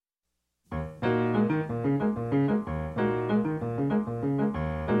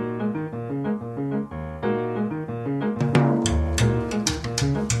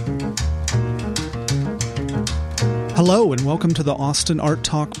Hello and welcome to the Austin Art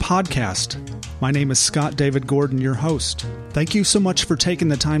Talk podcast. My name is Scott David Gordon, your host. Thank you so much for taking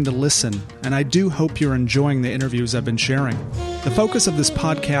the time to listen, and I do hope you're enjoying the interviews I've been sharing. The focus of this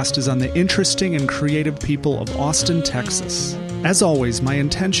podcast is on the interesting and creative people of Austin, Texas. As always, my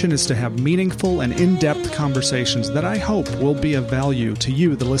intention is to have meaningful and in-depth conversations that I hope will be of value to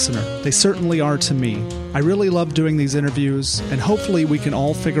you, the listener. They certainly are to me. I really love doing these interviews, and hopefully we can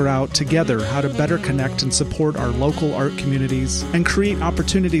all figure out together how to better connect and support our local art communities and create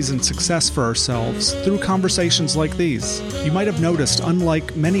opportunities and success for ourselves through conversations like these. You might have noticed,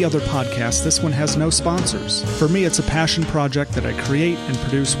 unlike many other podcasts, this one has no sponsors. For me, it's a passion project that I create and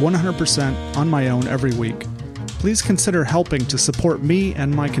produce 100% on my own every week. Please consider helping to support me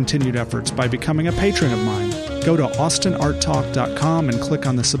and my continued efforts by becoming a patron of mine. Go to austinarttalk.com and click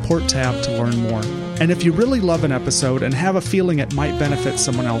on the support tab to learn more. And if you really love an episode and have a feeling it might benefit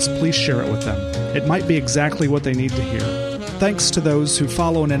someone else, please share it with them. It might be exactly what they need to hear. Thanks to those who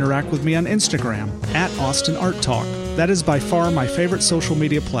follow and interact with me on Instagram, @AustinArtTalk. That is by far my favorite social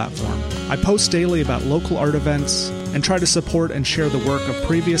media platform. I post daily about local art events and try to support and share the work of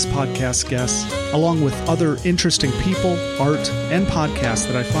previous podcast guests, along with other interesting people, art, and podcasts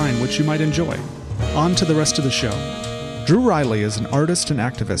that I find which you might enjoy. On to the rest of the show. Drew Riley is an artist and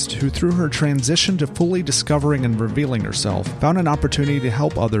activist who, through her transition to fully discovering and revealing herself, found an opportunity to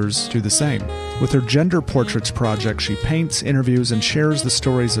help others do the same. With her Gender Portraits project, she paints, interviews, and shares the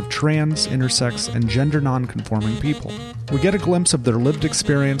stories of trans, intersex, and gender non-conforming people. We get a glimpse of their lived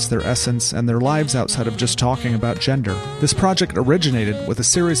experience, their essence, and their lives outside of just talking about gender. This project originated with a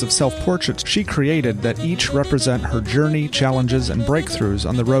series of self-portraits she created that each represent her journey, challenges, and breakthroughs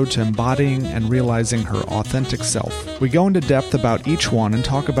on the road to embodying and realizing her authentic self. We go into depth about each one and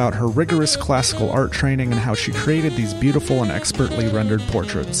talk about her rigorous classical art training and how she created these beautiful and expertly rendered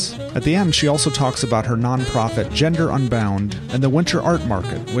portraits. At the end, she also talks about her nonprofit Gender Unbound and the Winter Art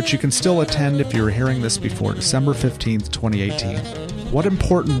Market, which you can still attend if you're hearing this before December 15th, 2018. What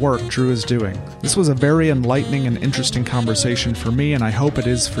important work Drew is doing. This was a very enlightening and interesting conversation for me, and I hope it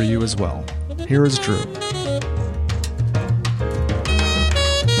is for you as well. Here is Drew.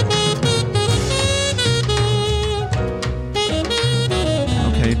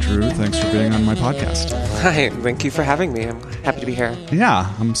 Drew, thanks for being on my podcast. Hi, thank you for having me. I'm happy to be here.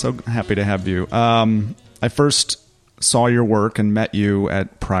 Yeah, I'm so happy to have you. I first saw your work and met you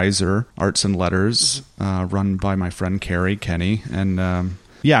at Prizer Arts and Letters, run by my friend Carrie Kenny. And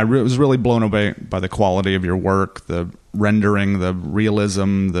I was really blown away by the quality of your work, the rendering, the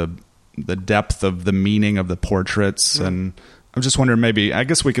realism, the depth of the meaning of the portraits. Mm-hmm. And I'm just wondering, maybe, I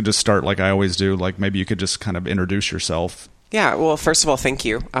guess we could just start like I always do, like maybe you could just kind of introduce yourself. Yeah, well, first of all, thank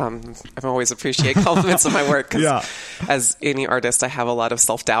you. I always appreciate compliments of my work because as any artist, I have a lot of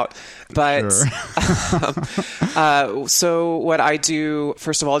self-doubt. But sure. So what I do,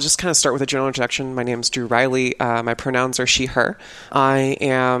 first of all, I'll just kind of start with a general introduction. My name is Drew Riley. My pronouns are she, her. I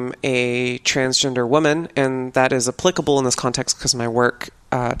am a transgender woman, and that is applicable in this context because my work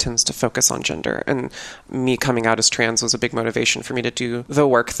tends to focus on gender, and me coming out as trans was a big motivation for me to do the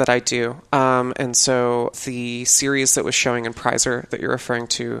work that I do. And so the series that was showing in Prizer that you're referring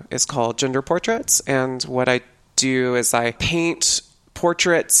to is called Gender Portraits, and what I do is I paint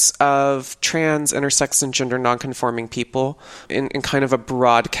portraits of trans, intersex, and gender nonconforming people in kind of a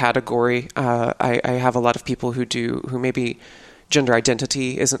broad category. I have a lot of people who maybe gender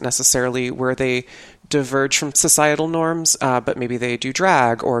identity isn't necessarily where they diverge from societal norms, but maybe they do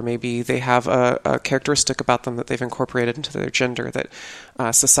drag, or maybe they have a characteristic about them that they've incorporated into their gender that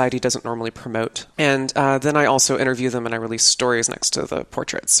society doesn't normally promote. And then I also interview them and I release stories next to the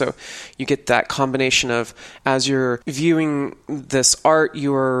portraits. So you get that combination of, as you're viewing this art,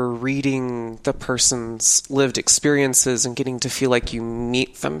 you're reading the person's lived experiences and getting to feel like you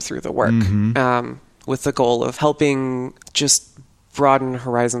meet them through the work, with the goal of helping just broaden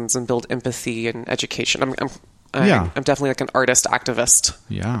horizons and build empathy and education. I'm definitely like an artist activist.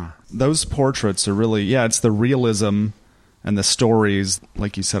 Yeah. Those portraits are really, it's the realism and the stories,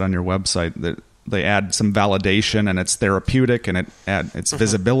 like you said on your website, that they add some validation and it's therapeutic and it's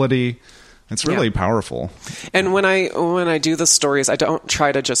visibility. It's really powerful. And when I do the stories, I don't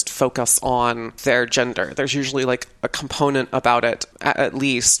try to just focus on their gender. There's usually like a component about it, at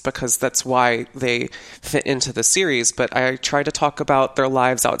least, because that's why they fit into the series. But I try to talk about their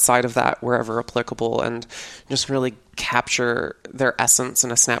lives outside of that, wherever applicable, and just really capture their essence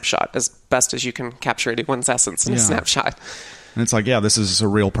in a snapshot as best as you can capture anyone's essence in a snapshot. And it's like, this is a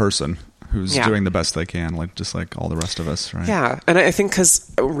real person who's doing the best they can, just like all the rest of us, right? Yeah, and I think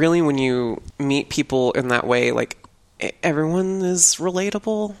because really when you meet people in that way, like everyone is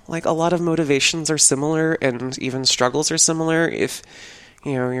relatable. Like, a lot of motivations are similar, and even struggles are similar. If,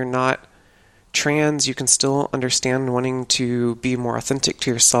 you're not trans, you can still understand wanting to be more authentic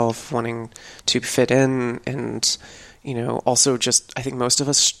to yourself, wanting to fit in, and, also just, I think most of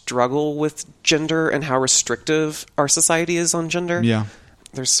us struggle with gender and how restrictive our society is on gender. Yeah.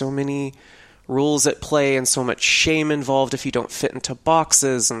 There's so many rules at play and so much shame involved if you don't fit into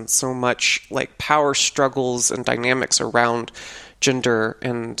boxes, and so much like power struggles and dynamics around gender,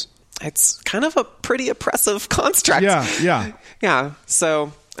 and it's kind of a pretty oppressive construct. Yeah.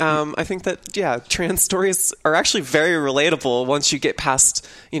 So I think that, trans stories are actually very relatable once you get past,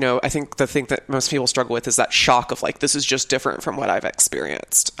 I think the thing that most people struggle with is that shock of like, this is just different from what I've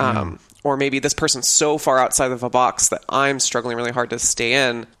experienced. Or maybe this person's so far outside of a box that I'm struggling really hard to stay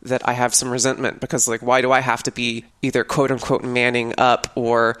in, that I have some resentment because, like, why do I have to be either quote unquote manning up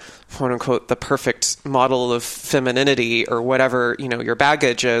or quote unquote the perfect model of femininity or whatever, your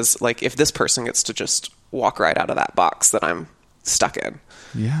baggage is, like, if this person gets to just walk right out of that box that I'm stuck in.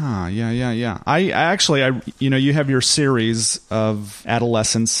 Yeah. I actually, you have your series of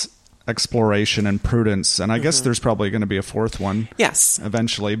adolescence exploration and prudence, and I guess there's probably going to be a fourth one. Yes.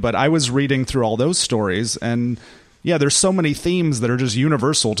 Eventually. But I was reading through all those stories, and there's so many themes that are just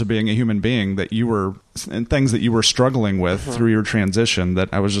universal to being a human being and things that you were struggling with through your transition, that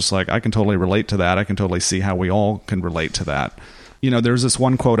I was just like, I can totally relate to that. I can totally see how we all can relate to that. There's this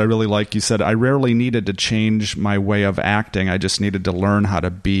one quote I really like. You said, "I rarely needed to change my way of acting. I just needed to learn how to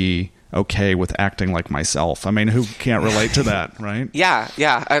be okay with acting like myself." I mean, who can't relate to that, right? Yeah.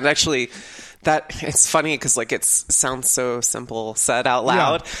 And actually, it's funny because, like, it sounds so simple said out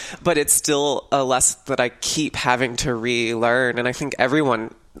loud, but it's still a lesson that I keep having to relearn. And I think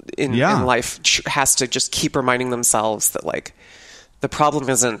everyone in life has to just keep reminding themselves that, like, the problem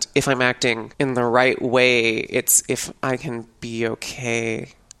isn't if I'm acting in the right way, it's if I can be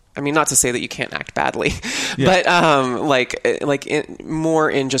okay. I mean, not to say that you can't act badly, but more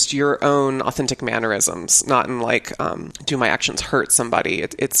in just your own authentic mannerisms, not in like, do my actions hurt somebody?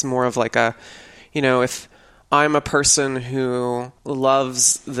 It's more of like if I'm a person who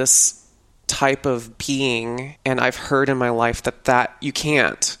loves this type of being and I've heard in my life that you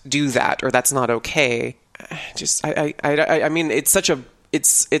can't do that, or that's not okay. I mean,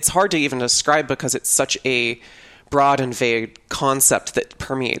 it's hard to even describe because it's such a broad and vague concept that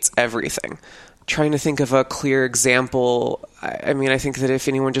permeates everything. Trying to think of a clear example. I mean, I think that if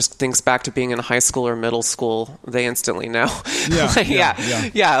anyone just thinks back to being in high school or middle school, they instantly know.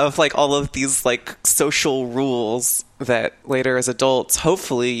 Of like all of these like social rules that later as adults,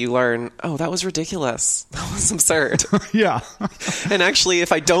 hopefully you learn, oh, that was ridiculous. That was absurd. And actually,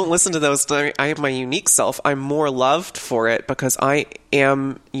 if I don't listen to those, I have my unique self. I'm more loved for it because I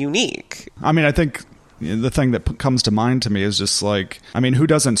am unique. I mean, I think the thing that comes to mind to me is just like, I mean, who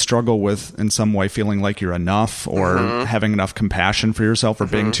doesn't struggle with in some way feeling like you're enough or having enough compassion for yourself or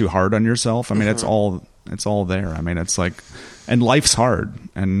being too hard on yourself? I mean, it's all there. I mean, it's like, and life's hard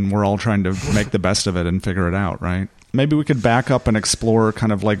and we're all trying to make the best of it and figure it out, right? Maybe we could back up and explore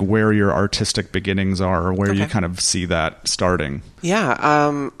kind of like where your artistic beginnings are or where you kind of see that starting.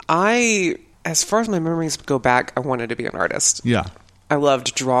 Yeah. As far as my memories go back, I wanted to be an artist. Yeah. I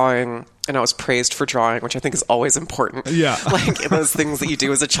loved drawing, and I was praised for drawing, which I think is always important. Yeah. Like those things that you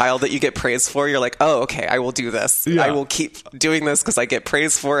do as a child that you get praised for, you're like, oh, okay, I will do this. Yeah. I will keep doing this because I get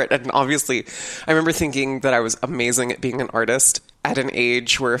praised for it. And obviously, I remember thinking that I was amazing at being an artist at an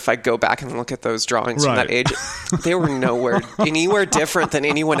age where if I go back and look at those drawings from that age, they were anywhere different than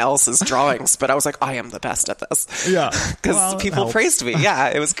anyone else's drawings. But I was like, I am the best at this. Yeah. Because people praised me. Yeah,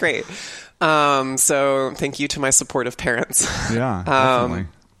 it was great. So thank you to my supportive parents. Yeah, definitely.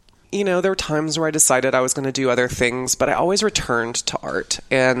 There were times where I decided I was going to do other things, but I always returned to art.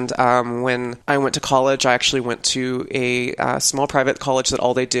 And when I went to college, I actually went to a small private college that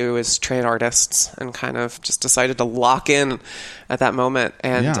all they do is train artists, and kind of just decided to lock in at that moment.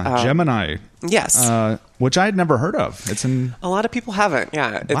 And Gemini. Yes. Which I had never heard of. It's in... A lot of people haven't,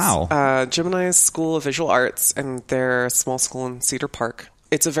 yeah. Wow. Gemini's School of Visual Arts, and they're a small school in Cedar Park.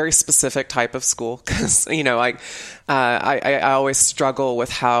 It's a very specific type of school because, I always struggle with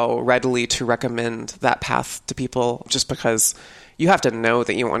how readily to recommend that path to people, just because you have to know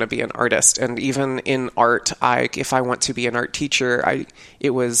that you want to be an artist. And even in art, if I want to be an art teacher,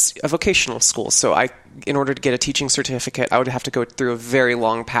 it was a vocational school. So in order to get a teaching certificate, I would have to go through a very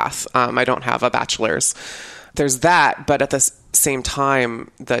long path. I don't have a bachelor's. There's that, but at the same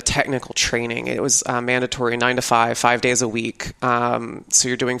time, the technical training, it was mandatory 9 to 5, 5 days a week. So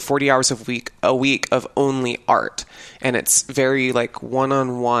you're doing 40 hours a week of only art. And it's very like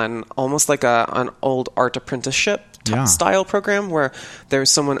one-on-one, almost like an old art apprenticeship style program where there's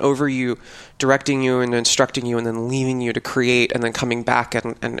someone over you directing you and instructing you and then leaving you to create and then coming back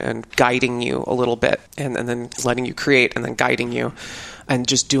and guiding you a little bit and then letting you create and then guiding you and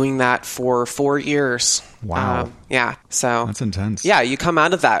just doing that for 4 years. Wow. Yeah. So that's intense. Yeah. You come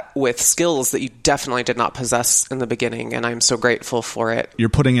out of that with skills that you definitely did not possess in the beginning. And I'm so grateful for it. You're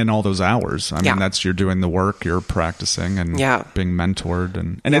putting in all those hours. I mean, you're doing the work, you're practicing and being mentored.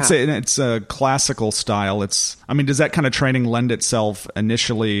 And it's a classical style. Does that kind of training lend itself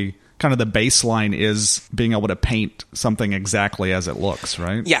initially? Kind of the baseline is being able to paint something exactly as it looks,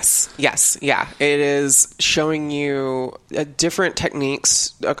 right? Yes. Yeah. It is showing you different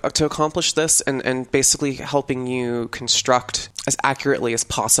techniques to accomplish this and basically helping you construct as accurately as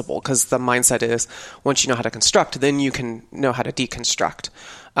possible, because the mindset is once you know how to construct, then you can know how to deconstruct.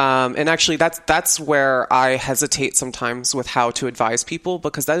 And actually, that's where I hesitate sometimes with how to advise people,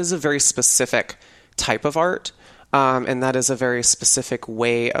 because that is a very specific type of art. And that is a very specific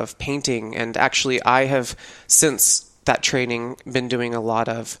way of painting. And actually, I have, since that training, been doing a lot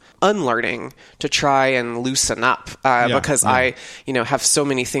of unlearning to try and loosen up because I have so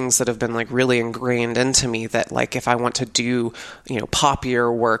many things that have been like really ingrained into me that like if I want to do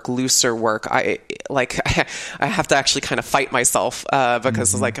poppier work, looser work, I have to actually kind of fight myself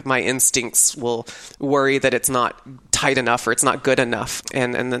because like my instincts will worry that it's not tight enough or it's not good enough,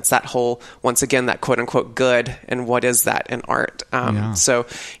 and it's that whole, once again, that quote unquote good, and what is that in art? So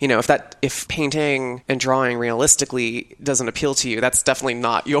if painting and drawing realistically doesn't appeal to you, that's definitely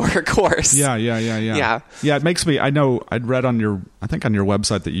not your course. Yeah. It makes me. I know. I'd read on your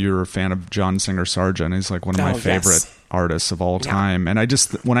website that you're a fan of John Singer Sargent. He's like one of my favorite artists of all time. And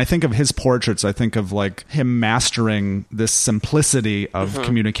when I think of his portraits, I think of like him mastering this simplicity of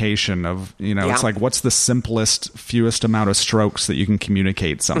communication of, it's like, what's the simplest, fewest amount of strokes that you can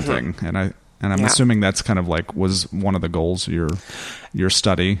communicate something. And I'm assuming that's kind of like was one of the goals of your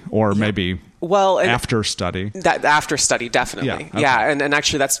study, or maybe after study. That after study, definitely. Yeah. Okay. And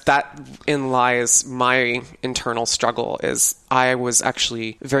actually that in lies my internal struggle is I was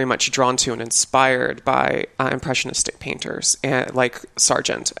actually very much drawn to and inspired by impressionistic painters like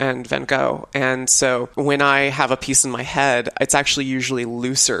Sargent and Van Gogh. And so when I have a piece in my head, it's actually usually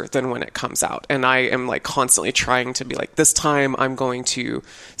looser than when it comes out. And I am like constantly trying to be like, this time I'm going to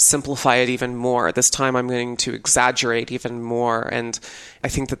simplify it even more. This time I'm going to exaggerate even more. And I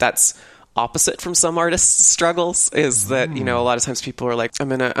think that's opposite from some artists' struggles, is that a lot of times people are like, I'm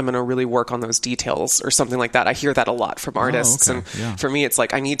gonna really work on those details or something like that. I hear that a lot from artists. And for me it's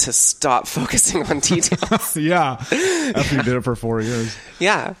like I need to stop focusing on details. After you did it for 4 years.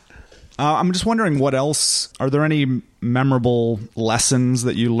 I'm just wondering, what else, are there any memorable lessons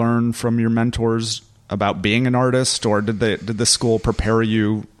that you learned from your mentors about being an artist, or did the school prepare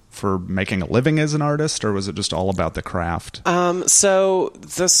you for making a living as an artist, or was it just all about the craft? So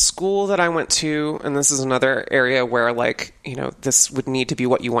the school that I went to, and this is another area where this would need to be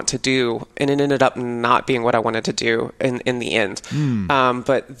what you want to do, and it ended up not being what I wanted to do in the end.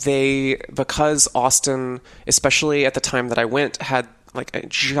 But because Austin, especially at the time that I went, had like a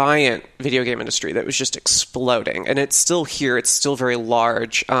giant video game industry that was just exploding, and it's still here. It's still very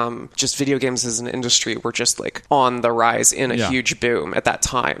large. Just video games as an industry were just like on the rise in a huge boom at that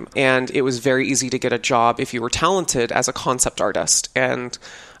time. And it was very easy to get a job if you were talented as a concept artist. And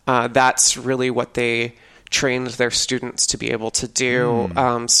that's really what they trained their students to be able to do.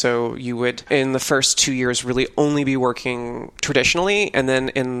 So you would, in the first 2 years, really only be working traditionally. And then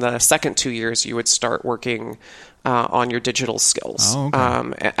in the second 2 years, you would start working on your digital skills.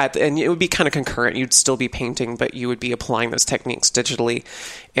 And it would be kind of concurrent. You'd still be painting, but you would be applying those techniques digitally.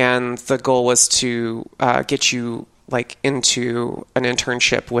 And the goal was to get you into an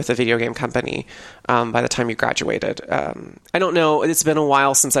internship with a video game company by the time you graduated. I don't know. It's been a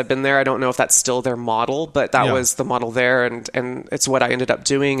while since I've been there. I don't know if that's still their model, but that was the model there, and it's what I ended up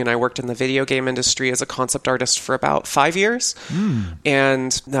doing. And I worked in the video game industry as a concept artist for about 5 years.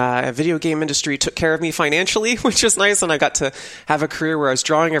 And the video game industry took care of me financially, which was nice. And I got to have a career where I was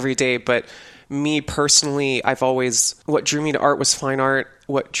drawing every day. But me personally, what drew me to art was fine art.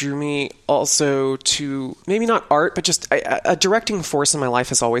 What drew me also to maybe not art, but just a directing force in my life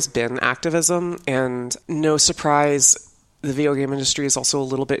has always been activism. And no surprise, the video game industry is also a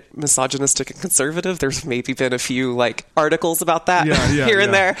little bit misogynistic and conservative. There's maybe been a few articles about that here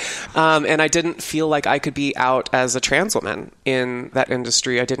and there. And I didn't feel like I could be out as a trans woman in that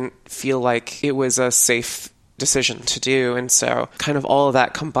industry. I didn't feel like it was a safe decision to do. And so kind of all of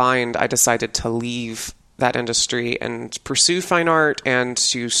that combined, I decided to leave that industry and pursue fine art and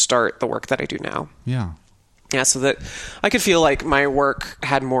to start the work that I do now. So that I could feel like my work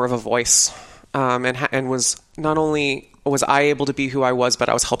had more of a voice and was not only was I able to be who I was, but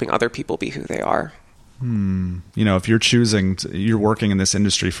I was helping other people be who they are. If you're working in this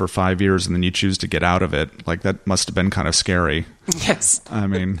industry for 5 years and then you choose to get out of it, like that must have been kind of scary. Yes. I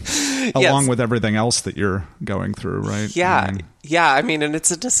mean, along with everything else that you're going through, right? Yeah. And it's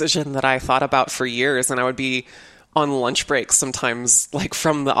a decision that I thought about for years, and I would be on lunch breaks sometimes, like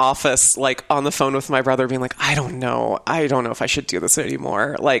from the office, like on the phone with my brother being like, I don't know if I should do this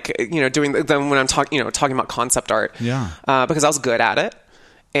anymore. Like, then when I'm talking about concept art, because I was good at it.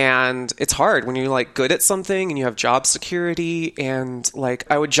 And it's hard when you're like good at something and you have job security, and like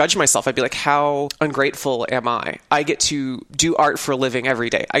I would judge myself. I'd be like, how ungrateful am I? I get to do art for a living every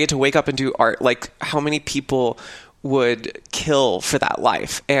day. I get to wake up and do art. Like, how many people would kill for that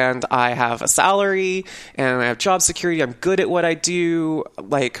life? And I have a salary and I have job security. I'm good at what I do.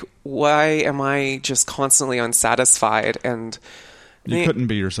 Like, why am I just constantly unsatisfied? And you couldn't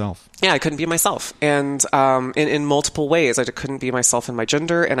be yourself. Yeah, I couldn't be myself. And in multiple ways. I couldn't be myself in my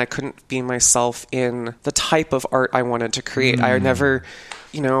gender, and I couldn't be myself in the type of art I wanted to create. I never,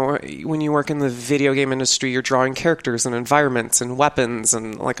 when you work in the video game industry, you're drawing characters and environments and weapons,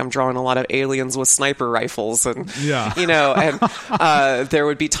 and like I'm drawing a lot of aliens with sniper rifles, and there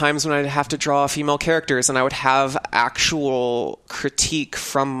would be times when I'd have to draw female characters, and I would have actual critique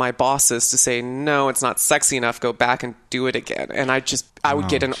from my bosses to say, no, it's not sexy enough, go back and do it again. And I would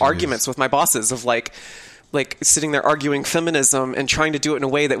get in arguments with my bosses of like sitting there arguing feminism and trying to do it in a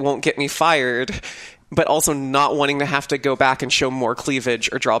way that won't get me fired, but also not wanting to have to go back and show more cleavage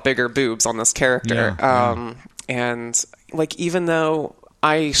or draw bigger boobs on this character. And like, even though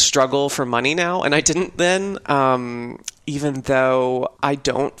I struggle for money now, and I didn't then, even though I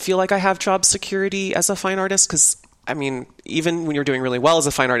don't feel like I have job security as a fine artist, because I mean, even when you're doing really well as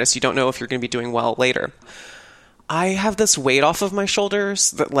a fine artist, you don't know if you're going to be doing well later. I have this weight off of my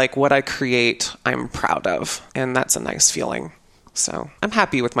shoulders that like what I create, I'm proud of. And that's a nice feeling. So I'm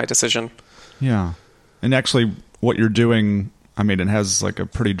happy with my decision. Yeah. And actually what you're doing, I mean, it has like a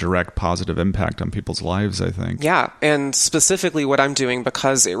pretty direct positive impact on people's lives, I think. Yeah. And specifically what I'm doing,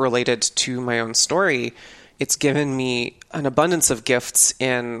 because it related to my own story, it's given me an abundance of gifts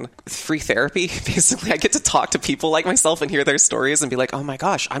in free therapy. Basically, I get to talk to people like myself and hear their stories and be like, oh my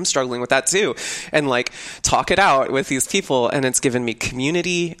gosh, I'm struggling with that too. And like talk it out with these people. And it's given me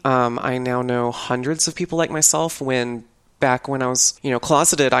community. I now know hundreds of people like myself, when back when I was,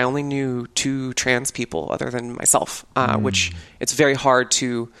 closeted, I only knew 2 trans people other than myself, which it's very hard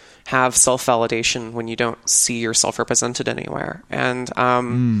to have self-validation when you don't see yourself represented anywhere. And,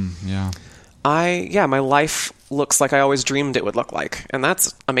 my life looks like I always dreamed it would look like, and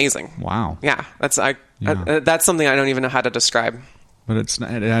that's amazing. Wow. Yeah, that's something I don't even know how to describe. But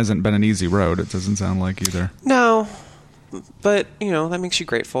it hasn't been an easy road. It doesn't sound like either. No, but that makes you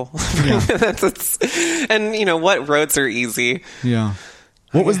grateful. Yeah. And what roads are easy? Yeah.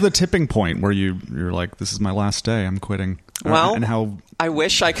 What was the tipping point where you're like, this is my last day, I'm quitting? Well, and how? I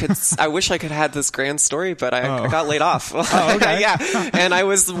wish I could have this grand story, but I got laid off. Oh, okay. Yeah. And I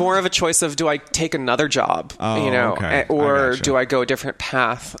was more of a choice of, do I take another job, okay. or do I go a different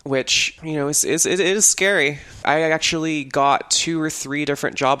path, which, it is scary. I actually got 2 or 3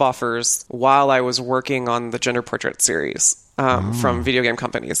 different job offers while I was working on the Gender Portrait series, from video game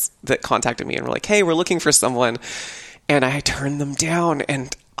companies that contacted me and were like, hey, we're looking for someone. And I turned them down,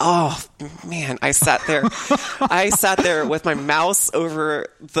 and oh man, I sat there with my mouse over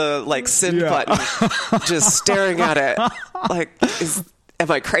the send button, just staring at it. Like,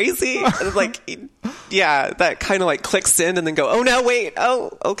 am I crazy? That kind of clicks in and then go, oh no, wait.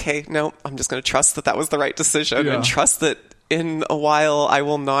 Oh, okay. No, I'm just going to trust that was the right decision, and trust that in a while I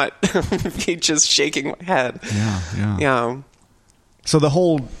will not be just shaking my head. Yeah.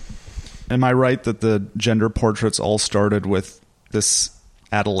 So am I right that the Gender Portraits all started with this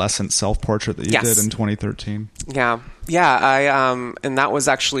adolescent self-portrait that you did in 2013? Yeah. And that was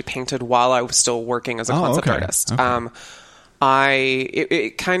actually painted while I was still working as a concept artist. Okay.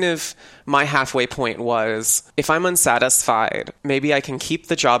 My halfway point was, if I'm unsatisfied, maybe I can keep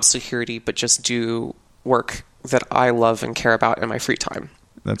the job security, but just do work that I love and care about in my free time.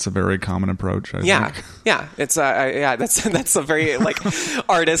 That's a very common approach, I think. Yeah. It's that's a very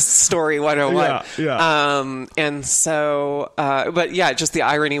artist story 101. Yeah. And so, but yeah, just the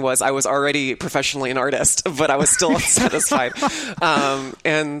irony was I was already professionally an artist, but I was still unsatisfied.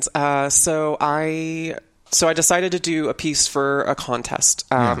 So I decided to do a piece for a contest.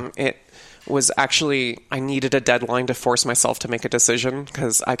 It was actually, I needed a deadline to force myself to make a decision,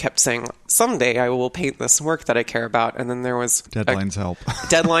 because I kept saying, someday I will paint this work that I care about. And then there was... Deadlines help.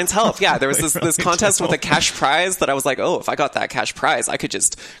 Deadlines help. Yeah. There was this contest with a cash prize that I was like, oh, if I got that cash prize, I could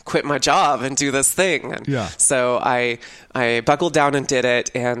just quit my job and do this thing. And so I buckled down and did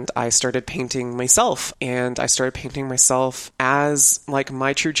it, and I started painting myself. And I started painting myself as like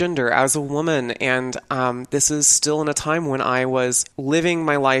my true gender, as a woman. And this is still in a time when I was living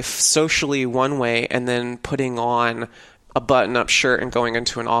my life socially one way and then putting on a button-up shirt and going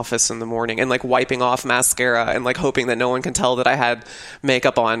into an office in the morning and like wiping off mascara and like hoping that no one can tell that I had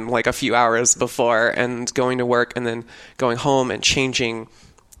makeup on like a few hours before, and going to work and then going home and changing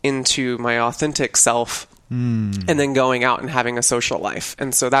into my authentic self. And then going out and having a social life.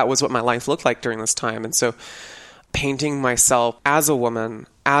 And so that was what my life looked like during this time. And so painting myself as a woman,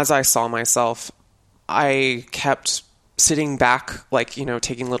 as I saw myself, I kept sitting back, like, you know,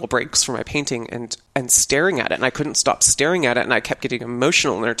 taking little breaks from my painting and staring at it. And I couldn't stop staring at it. And I kept getting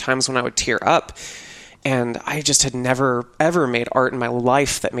emotional. And there were times when I would tear up. And I just had never, ever made art in my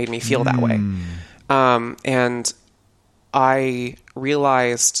life that made me feel that way. And I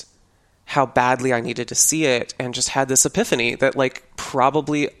realized how badly I needed to see it, and just had this epiphany that like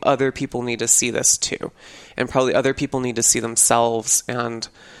probably other people need to see this too. And probably other people need to see themselves. And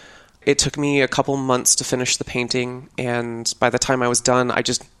it took me a couple months to finish the painting, and by the time I was done, I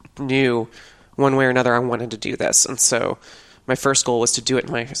just knew one way or another I wanted to do this. And so my first goal was to do it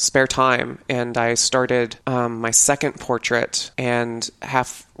in my spare time, and I started my second portrait, and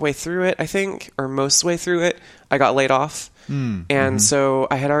halfway through it, I think, or most way through it, I got laid off. And so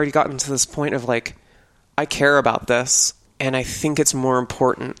I had already gotten to this point of like, I care about this, and I think it's more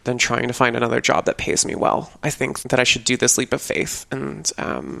important than trying to find another job that pays me well. I think that I should do this leap of faith. And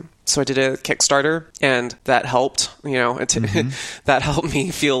so I did a Kickstarter, and that helped, you know, that helped me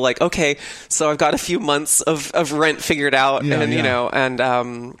feel like, okay, so I've got a few months of rent figured out, you know,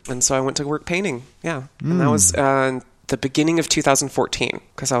 and so I went to work painting. Yeah. And that was the beginning of 2014,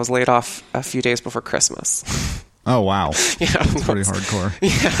 because I was laid off a few days before Christmas. Oh, wow. Yeah. That's pretty hardcore.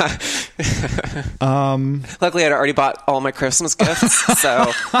 Yeah. Luckily, I'd already bought all my Christmas gifts.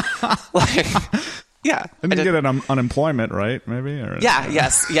 So, like, yeah. And you get an unemployment, right? Maybe? Or... Yeah.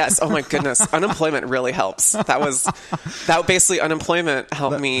 Yes. Oh, my goodness. Unemployment really helps. That basically, unemployment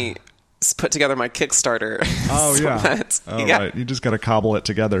helped me put together my Kickstarter. Oh, so yeah. Right. You just got to cobble it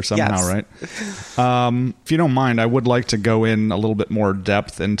together somehow, right? If you don't mind, I would like to go in a little bit more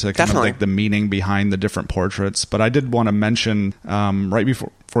depth into kind of like the meaning behind the different portraits. But I did want to mention, right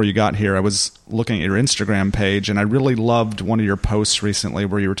before you got here, I was looking at your Instagram page, and I really loved one of your posts recently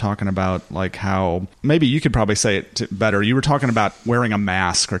where you were talking about like how, maybe you could probably say it better. You were talking about wearing a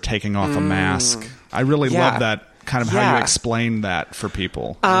mask or taking off a mask. I really love that. Kind of how you explain that for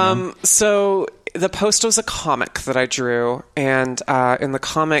people. So the post was a comic that I drew, and in the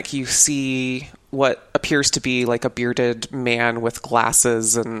comic you see what appears to be like a bearded man with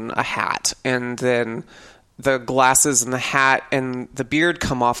glasses and a hat, and then the glasses and the hat and the beard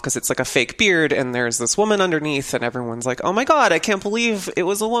come off because it's like a fake beard, and there's this woman underneath, and everyone's like, oh my god, I can't believe it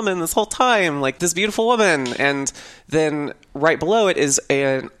was a woman this whole time, like this beautiful woman. And then right below it is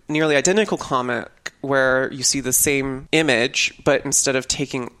a nearly identical comic where you see the same image, but instead of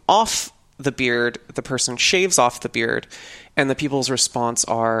taking off the beard, the person shaves off the beard, and the people's response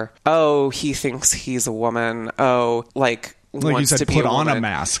are, oh, he thinks he's a woman, oh, like you said, to put on a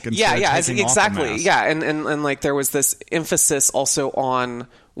mask. Exactly. Yeah, and like there was this emphasis also on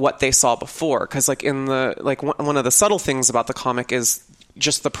what they saw before, because like in the like one of the subtle things about the comic is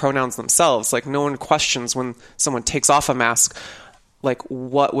just the pronouns themselves. Like no one questions when someone takes off a mask, like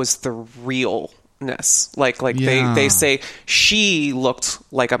what was the realness? They say she looked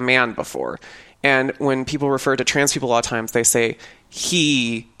like a man before. And when people refer to trans people a lot of times, they say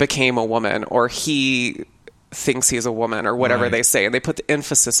he became a woman, or he thinks he's a woman, or whatever they say. And they put the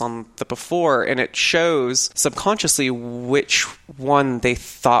emphasis on the before, and it shows subconsciously which one they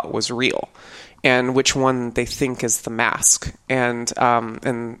thought was real and which one they think is the mask. And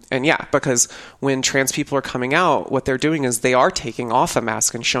yeah, because when trans people are coming out, what they're doing is they are taking off a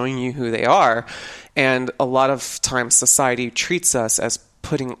mask and showing you who they are. And a lot of times society treats us as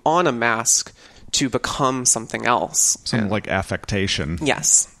putting on a mask to become something else. Like affectation.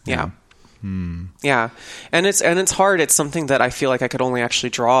 Yes. Yeah. Yeah. And it's hard. It's something that I feel like I could only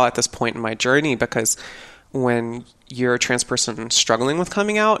actually draw at this point in my journey, because when you're a trans person struggling with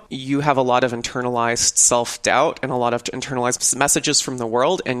coming out, you have a lot of internalized self-doubt and a lot of internalized messages from the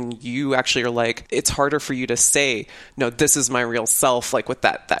world. And you actually are like, it's harder for you to say, no, this is my real self, like with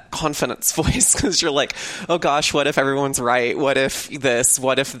that confidence voice. Because you're like, oh gosh, what if everyone's right? What if this?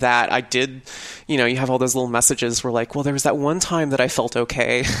 What if that? I did, you have all those little messages where like, well, there was that one time that I felt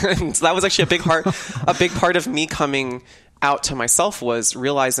okay. And so that was actually a big part of me coming out to myself, was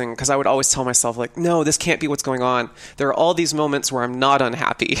realizing, because I would always tell myself like, no, this can't be what's going on. There are all these moments where I'm not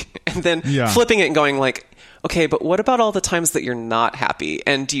unhappy, and then flipping it and going like, okay, but what about all the times that you're not happy?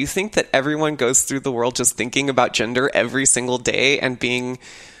 And do you think that everyone goes through the world just thinking about gender every single day and being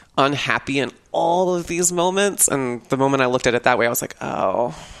unhappy in all of these moments? And the moment I looked at it that way, I was like,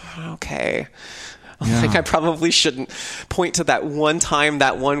 oh, okay. I think I probably shouldn't point to that one time,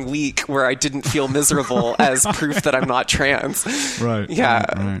 that 1 week where I didn't feel miserable as proof that I'm not trans. Right. Yeah.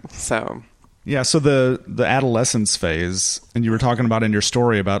 Right. So. Yeah. So the adolescence phase, and you were talking about in your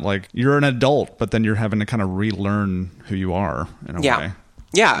story about like, you're an adult, but then you're having to kind of relearn who you are in a way.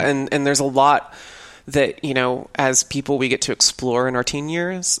 Yeah. And there's a lot that, as people, we get to explore in our teen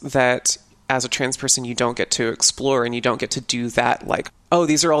years that as a trans person, you don't get to explore, and you don't get to do that. Like, oh,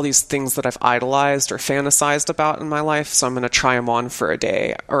 these are all these things that I've idolized or fantasized about in my life, so I'm going to try them on for a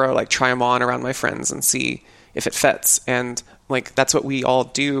day, or like try them on around my friends and see if it fits. And like, that's what we all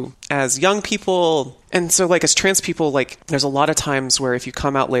do as young people. And so like as trans people, like there's a lot of times where if you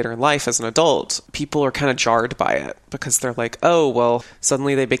come out later in life as an adult, people are kind of jarred by it, because they're like, oh, well,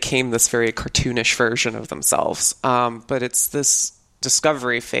 suddenly they became this very cartoonish version of themselves. But it's this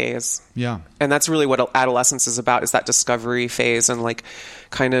discovery phase. Yeah. And that's really what adolescence is about, is that discovery phase, and like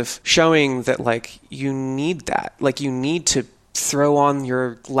kind of showing that like you need that. Like you need to throw on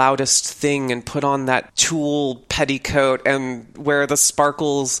your loudest thing and put on that tulle petticoat and wear the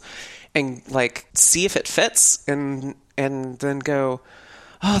sparkles and like see if it fits, and then go,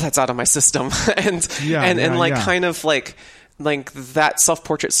 oh, that's out of my system. and kind of like that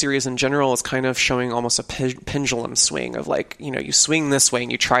self-portrait series in general is kind of showing almost a pendulum swing of like, you swing this way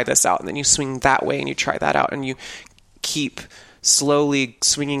and you try this out, and then you swing that way and you try that out, and you keep slowly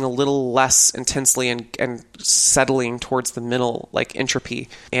swinging a little less intensely and settling towards the middle, like entropy,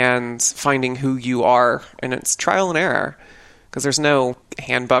 and finding who you are. And it's trial and error, because there's no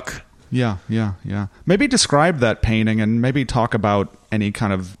handbook. Yeah. Maybe describe that painting, and maybe talk about any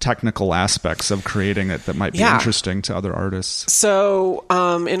kind of technical aspects of creating it that might be interesting to other artists. So,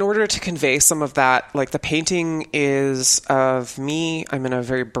 in order to convey some of that, like the painting is of me. I'm in a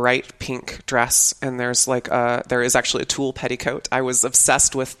very bright pink dress, and there is actually a tulle petticoat. I was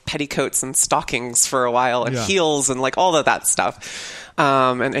obsessed with petticoats and stockings for a while, and heels and like all of that stuff.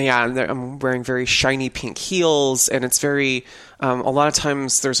 I'm wearing very shiny pink heels, and it's very, a lot of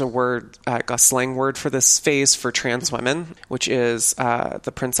times there's a slang word for this phase for trans women, which is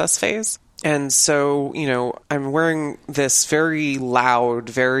the princess phase. And so, I'm wearing this very loud,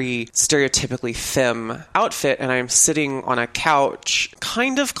 very stereotypically femme outfit, and I'm sitting on a couch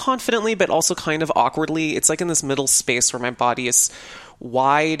kind of confidently, but also kind of awkwardly. It's like in this middle space where my body is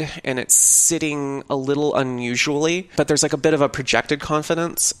wide and it's sitting a little unusually, but there's like a bit of a projected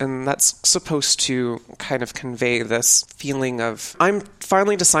confidence, and that's supposed to kind of convey this feeling of, I'm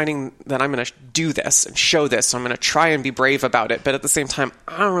finally deciding that I'm going to do this and show this, so I'm going to try and be brave about it, but at the same time,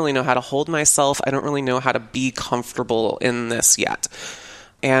 I don't really know how to hold myself. I don't really know how to be comfortable in this yet.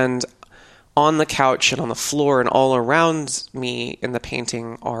 And on the couch and on the floor and all around me in the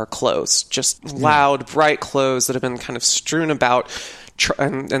painting are clothes, just loud, bright clothes that have been kind of strewn about.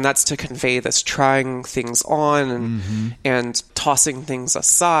 And that's to convey this trying things on and tossing things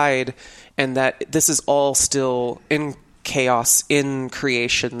aside, and that this is all still in chaos, in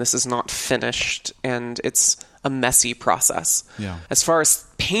creation. This is not finished, and it's a messy process. Yeah. As far as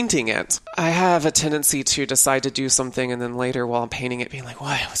painting it, I have a tendency to decide to do something, and then later while I'm painting it being like,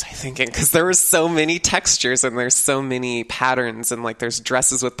 what was I thinking? Because there were so many textures and there's so many patterns, and like there's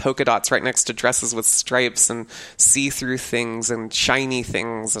dresses with polka dots right next to dresses with stripes and see-through things and shiny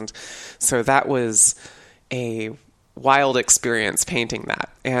things. And so that was a wild experience painting that.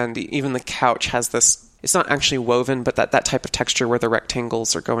 And even the couch has this, it's not actually woven, but that type of texture where the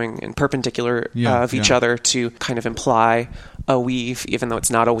rectangles are going in perpendicular of each other to kind of imply a weave, even though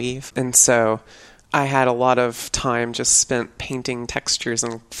it's not a weave. And so I had a lot of time just spent painting textures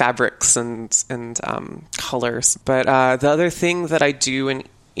and fabrics and colors. But the other thing that I do in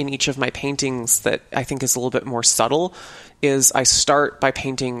each of my paintings that I think is a little bit more subtle is I start by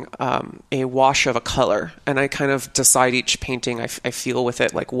painting a wash of a color, and I kind of decide each painting I feel with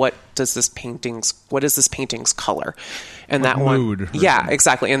it, like what is this painting's color? And like that mood, one, yeah,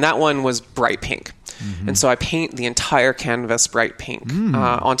 exactly. And that one was bright pink. And so I paint the entire canvas bright pink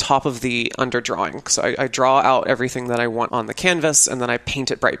on top of the underdrawing. So I draw out everything that I want on the canvas, and then I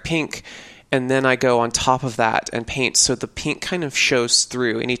paint it bright pink. And then I go on top of that and paint so the pink kind of shows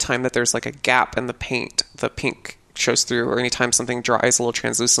through. Anytime that there's like a gap in the paint, the pink shows through, or anytime something dries a little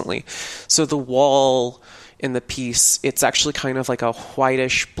translucently. So the wall in the piece, it's actually kind of like a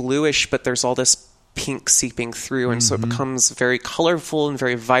whitish, bluish, but there's all this pink seeping through. And so it becomes very colorful and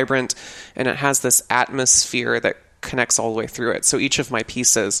very vibrant. And it has this atmosphere that connects all the way through it. So each of my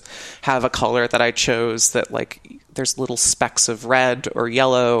pieces have a color that I chose that like there's little specks of red or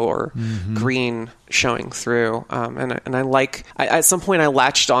yellow or green showing through. And I like, at some point I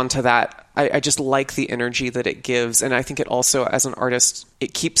latched onto that. I just like the energy that it gives. And I think it also, as an artist,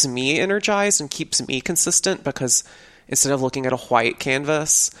 it keeps me energized and keeps me consistent, because instead of looking at a white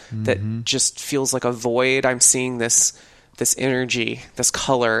canvas that just feels like a void, I'm seeing this energy, this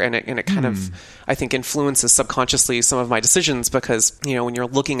color, and it kind of, I think, influences subconsciously some of my decisions, because, you know, when you're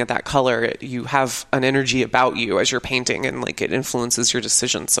looking at that color, you have an energy about you as you're painting, and like it influences your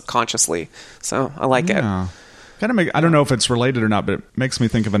decisions subconsciously. So I like it. Kind of I don't know if it's related or not, but it makes me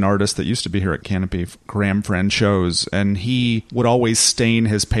think of an artist that used to be here at Canopy, Graham Friend Shows, and he would always stain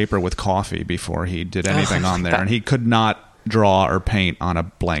his paper with coffee before he did anything on there, and he could not draw or paint on a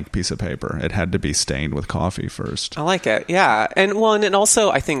blank piece of paper. It had to be stained with coffee first. I like it. Yeah. And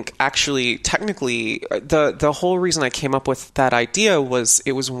also I think actually technically the whole reason I came up with that idea was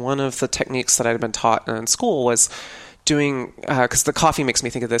it was one of the techniques that I'd been taught in school was doing, because the coffee makes me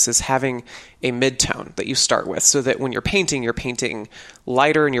think of this, is having a midtone that you start with, so that when you're painting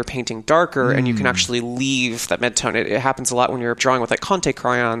lighter and you're painting darker, and you can actually leave that midtone. It happens a lot when you're drawing with like Conte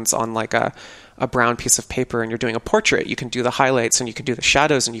crayons on like a brown piece of paper and you're doing a portrait. You can do the highlights and you can do the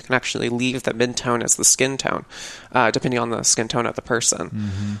shadows, and you can actually leave the mid-tone as the skin tone, depending on the skin tone of the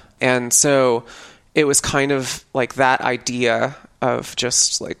person. And so it was kind of like that idea of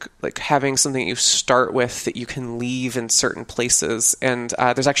just like having something you start with that you can leave in certain places. And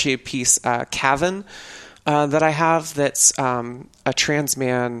there's actually a piece, Cavan, that I have that's a trans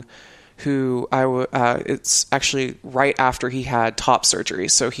man who it's actually right after he had top surgery.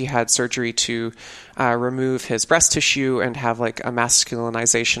 So he had surgery to remove his breast tissue and have like a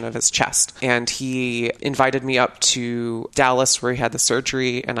masculinization of his chest. And he invited me up to Dallas where he had the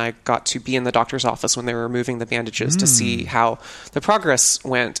surgery, and I got to be in the doctor's office when they were removing the bandages to see how the progress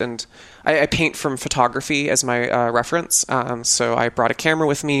went. And I paint from photography as my reference. So I brought a camera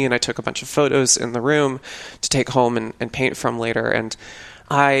with me, and I took a bunch of photos in the room to take home and paint from later. And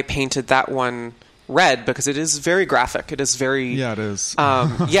I painted that one red because it is very graphic. It is very... Yeah, it is.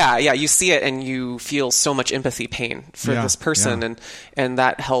 yeah, you see it and you feel so much empathy pain for this person. And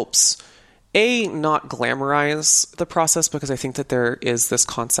that helps, not glamorize the process, because I think that there is this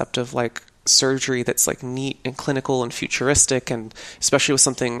concept of like surgery that's like neat and clinical and futuristic, and especially with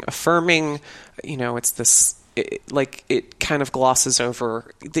something affirming, you know, it's this... It kind of glosses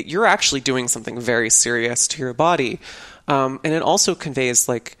over that you're actually doing something very serious to your body. And it also conveys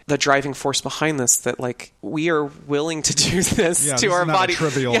like the driving force behind this, that like we are willing to do this to our body.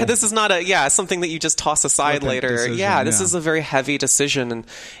 Trivial. Yeah, this is not something that you just toss aside later. Decision, this is a very heavy decision.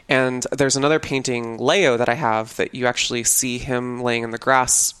 And there's another painting, Leo, that I have that you actually see him laying in the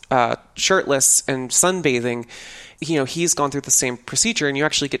grass, shirtless and sunbathing. You know, he's gone through the same procedure, and you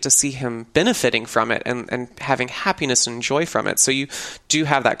actually get to see him benefiting from it and having happiness and joy from it. So you do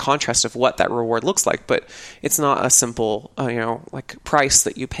have that contrast of what that reward looks like, but it's not a simple, like price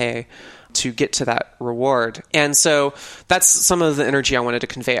that you pay to get to that reward. And so that's some of the energy I wanted to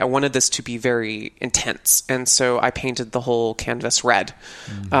convey. I wanted this to be very intense. And so I painted the whole canvas red.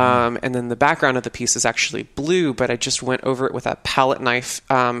 And then the background of the piece is actually blue, but I just went over it with a palette knife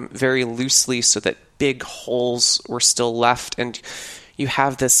very loosely so that big holes were still left. And you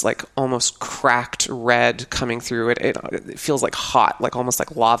have this like almost cracked red coming through it. It feels like hot, like almost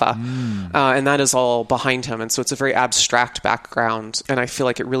like lava. And that is all behind him. And so it's a very abstract background. And I feel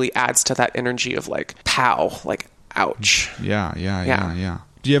like it really adds to that energy of like, pow, like, ouch. Yeah.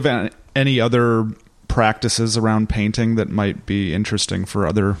 Do you have any other practices around painting that might be interesting for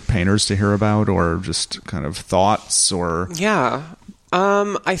other painters to hear about, or just kind of thoughts or... Yeah.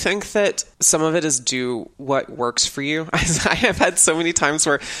 I think that some of it is do what works for you. I have had so many times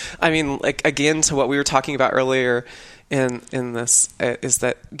where, I mean, like, again, to what we were talking about earlier in this, is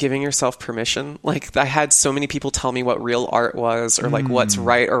that giving yourself permission. Like, I had so many people tell me what real art was, or like what's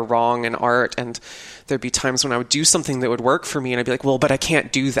right or wrong in art. And there'd be times when I would do something that would work for me, and I'd be like, well, but I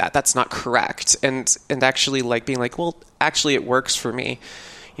can't do that. That's not correct. And actually like being like, well, actually it works for me.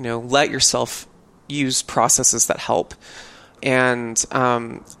 You know, let yourself use processes that help. And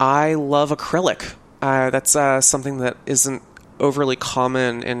I love acrylic. That's something that isn't overly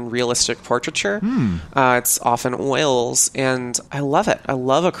common in realistic portraiture. It's often oils, and I love it. I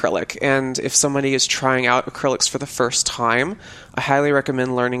love acrylic. And if somebody is trying out acrylics for the first time, I highly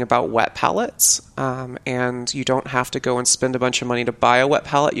recommend learning about wet palettes. And you don't have to go and spend a bunch of money to buy a wet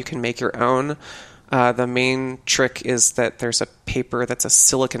palette. You can make your own. The main trick is that there's a paper that's a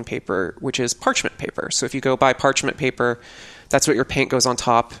silicone paper, which is parchment paper. So if you go buy parchment paper, that's what your paint goes on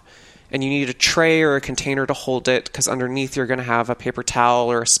top. And you need a tray or a container to hold it, because underneath you're going to have a paper towel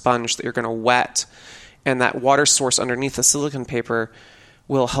or a sponge that you're going to wet. And that water source underneath the silicone paper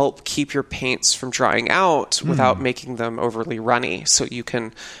will help keep your paints from drying out without making them overly runny. So you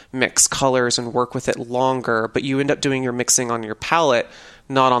can mix colors and work with it longer, but you end up doing your mixing on your palette,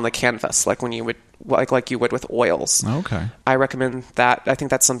 not on the canvas, like when you would like you would with oils. Okay. I recommend that. I think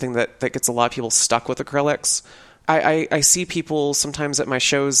that's something that gets a lot of people stuck with acrylics. I see people sometimes at my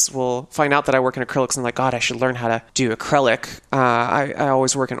shows will find out that I work in acrylics and like, God, I should learn how to do acrylic. I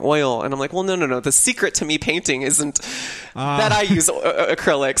always work in oil. And I'm like, well, no. The secret to me painting isn't that I use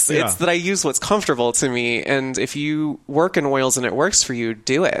acrylics. Yeah. It's that I use what's comfortable to me. And if you work in oils and it works for you,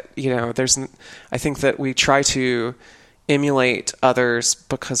 do it. I think that we try to emulate others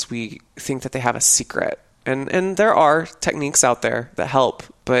because we think that they have a secret. And there are techniques out there that help,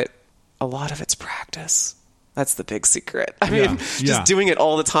 but a lot of it's practice. That's the big secret. I mean, just doing it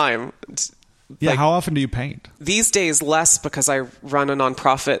all the time. Yeah. How often do you paint? These days, less, because I run a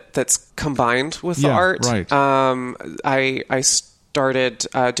nonprofit that's combined with the art. Right. I started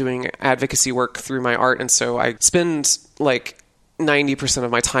doing advocacy work through my art, and so I spend like 90%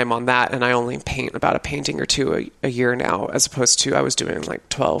 of my time on that, and I only paint about a painting or two a year now, as opposed to I was doing like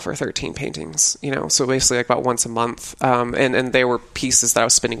 12 or 13 paintings, so basically like about once a month. And they were pieces that I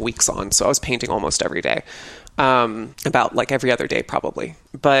was spending weeks on, so I was painting almost every day, about like every other day probably.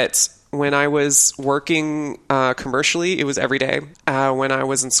 But when I was working commercially, it was every day. When I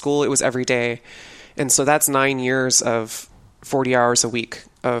was in school, it was every day. And so that's 9 years of 40 hours a week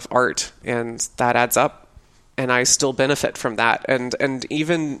of art, and that adds up. And I still benefit from that. And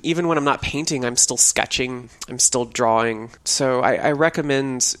even when I'm not painting, I'm still sketching, I'm still drawing. So I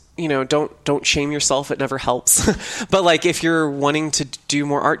recommend, don't shame yourself. It never helps. But like, if you're wanting to do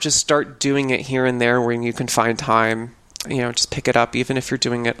more art, just start doing it here and there when you can find time. Just pick it up. Even if you're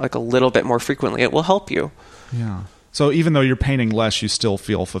doing it like a little bit more frequently, it will help you. Yeah. So even though you're painting less, you still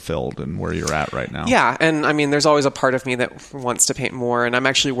feel fulfilled in where you're at right now. Yeah, and I mean, there's always a part of me that wants to paint more, and I'm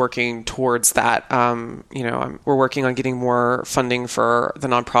actually working towards that. We're working on getting more funding for the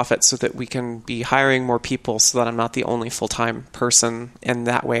nonprofit so that we can be hiring more people, so that I'm not the only full-time person, and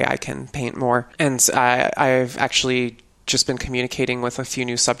that way I can paint more. And I've actually just been communicating with a few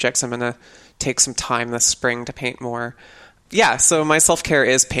new subjects. I'm going to take some time this spring to paint more. Yeah, so my self-care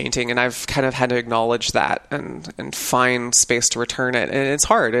is painting, and I've kind of had to acknowledge that and find space to return it. And it's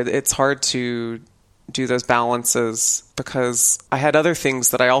hard. It's hard to do those balances, because I had other things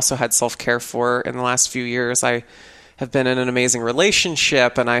that I also had self-care for in the last few years. I have been in an amazing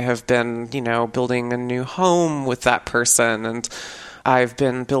relationship, and I have been, building a new home with that person, and I've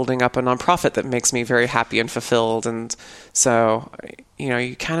been building up a nonprofit that makes me very happy and fulfilled. And so,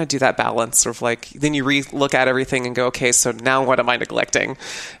 you kind of do that balance, sort of like, then you look at everything and go, okay, so now what am I neglecting?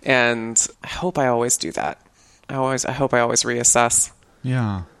 And I hope I always do that. I hope I always reassess.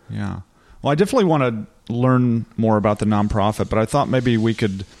 Yeah. Yeah. Well, I definitely want to learn more about the nonprofit, but I thought maybe we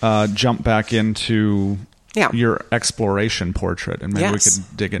could jump back into your exploration portrait, and maybe we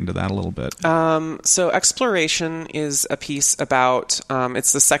could dig into that a little bit. So exploration is a piece about,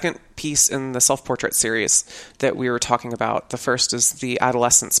 it's the second piece in the self-portrait series that we were talking about. The first is the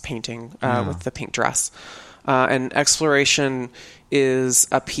adolescence painting with the pink dress. And exploration is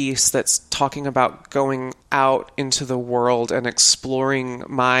a piece that's talking about going out into the world and exploring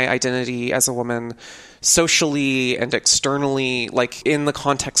my identity as a woman socially and externally, like in the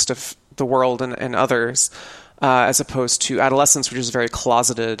context of the world and others, as opposed to adolescence, which is very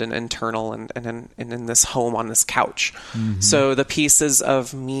closeted and internal and in this home on this couch. Mm-hmm. So the pieces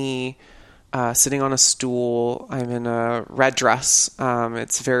of me sitting on a stool, I'm in a red dress.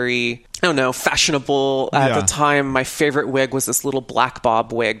 It's very, fashionable. At the time, my favorite wig was this little black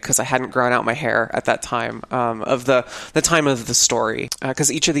bob wig, because I hadn't grown out my hair at that time, of the time of the story.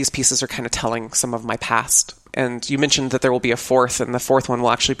 Because each of these pieces are kind of telling some of my past. And you mentioned that there will be a fourth, and the fourth one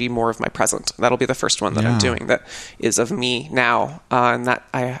will actually be more of my present. That'll be the first one that I'm doing that is of me now, and that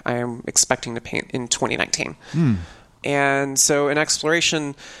I am expecting to paint in 2019. And so in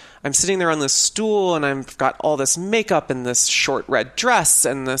exploration, I'm sitting there on this stool, and I've got all this makeup and this short red dress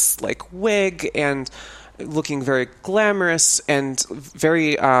and this like wig, and looking very glamorous and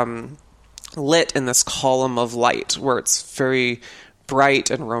very lit in this column of light where it's very bright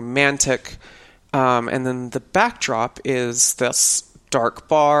and romantic. And then the backdrop is this dark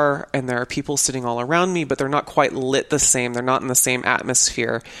bar, and there are people sitting all around me, but they're not quite lit the same. They're not in the same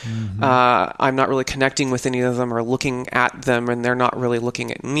atmosphere. I'm not really connecting with any of them or looking at them, and they're not really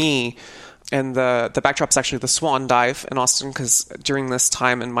looking at me. And the backdrop's actually the Swan Dive in Austin, because during this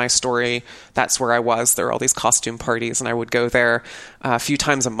time in my story, that's where I was. There were all these costume parties, and I would go there a few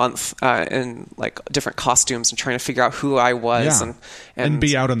times a month in like different costumes and trying to figure out who I was and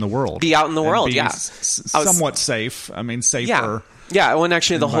be out in the world. Be out in the world, yeah. Somewhat safe. I mean, safer. Yeah. Yeah, well, and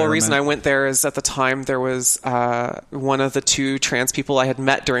actually the whole reason I went there is at the time there was one of the 2 trans people I had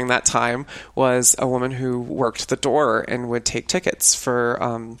met during that time was a woman who worked the door and would take tickets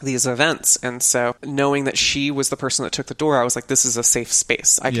for these events. And so knowing that she was the person that took the door, I was like, this is a safe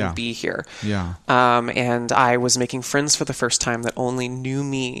space. I can be here. Yeah. And I was making friends for the first time that only knew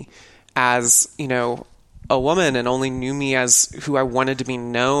me as, you know, a woman and only knew me as who I wanted to be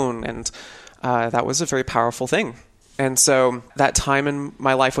known. And that was a very powerful thing. And so that time in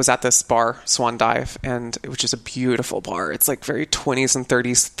my life was at this bar, Swan Dive, and which is a beautiful bar. It's like very 20s and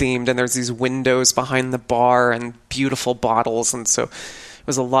 30s themed, and there's these windows behind the bar and beautiful bottles. And so it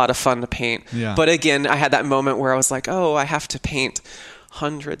was a lot of fun to paint. Yeah. But again, I had that moment where I was like, oh, I have to paint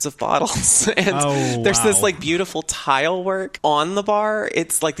hundreds of bottles. And there's this like beautiful tile work on the bar.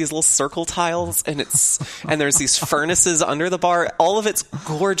 It's like these little circle tiles, and there's these furnaces under the bar. All of it's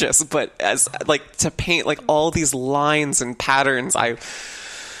gorgeous, but as like to paint like all these lines and patterns, I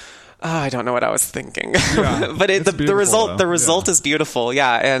don't know what I was thinking. Yeah, but the result is beautiful.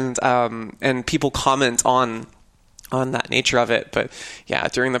 Yeah. And people comment on that nature of it. But yeah,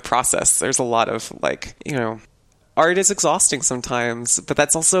 during the process, there's a lot of like, you know, art is exhausting sometimes, but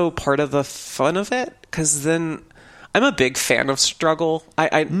that's also part of the fun of it. Because then I'm a big fan of struggle.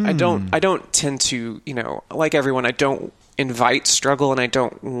 I don't tend to, you know, like everyone, I don't invite struggle, and I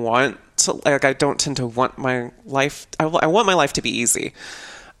don't want to, like, I don't tend to want my life. I want my life to be easy.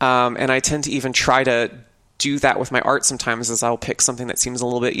 And I tend to even try to do that with my art sometimes, as I'll pick something that seems a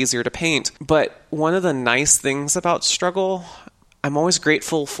little bit easier to paint. But one of the nice things about struggle, I'm always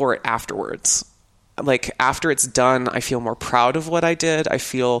grateful for it afterwards. Like after it's done, I feel more proud of what I did. I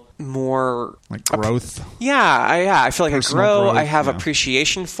feel more like growth. I feel like personal I grow. Growth, I have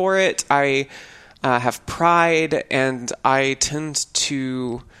appreciation for it. I have pride, and I tend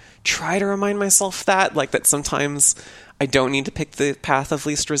to try to remind myself that sometimes I don't need to pick the path of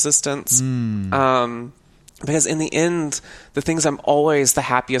least resistance. Because in the end, the things I'm always the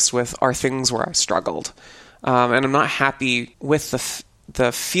happiest with are things where I struggled. And I'm not happy with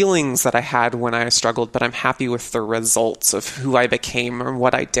the feelings that I had when I struggled, but I'm happy with the results of who I became or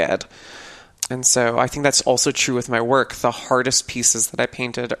what I did. And so I think that's also true with my work. The hardest pieces that I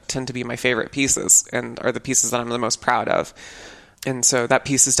painted tend to be my favorite pieces and are the pieces that I'm the most proud of. And so that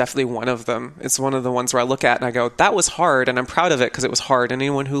piece is definitely one of them. It's one of the ones where I look at and I go, that was hard, and I'm proud of it because it was hard. And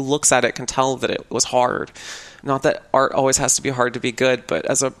anyone who looks at it can tell that it was hard. Not that art always has to be hard to be good, but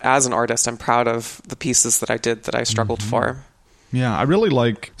as an artist, I'm proud of the pieces that I did that I struggled for. Yeah, I really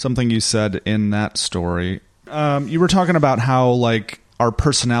like something you said in that story. You were talking about how like our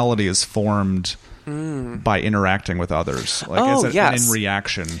personality is formed by interacting with others. Like in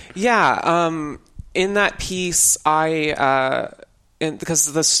reaction. Yeah. In that piece,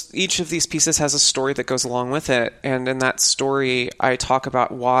 because each of these pieces has a story that goes along with it, and in that story, I talk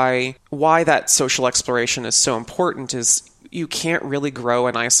about why that social exploration is so important. Is you can't really grow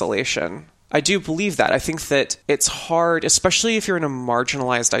in isolation. I do believe that. I think that it's hard, especially if you're in a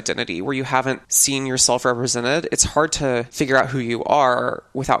marginalized identity where you haven't seen yourself represented. It's hard to figure out who you are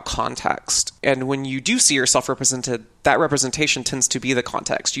without context. And when you do see yourself represented, that representation tends to be the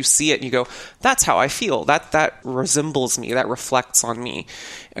context. You see it and you go, that's how I feel. That resembles me. That reflects on me.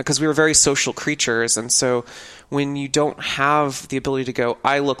 Because we were very social creatures. And so when you don't have the ability to go,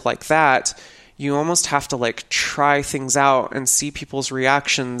 I look like that, you almost have to like try things out and see people's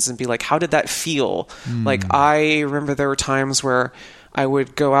reactions and be like, how did that feel? Like, I remember there were times where I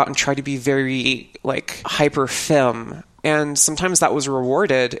would go out and try to be very like hyper femme. And sometimes that was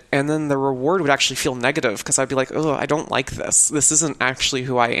rewarded. And then the reward would actually feel negative because I'd be like, oh, I don't like this. This isn't actually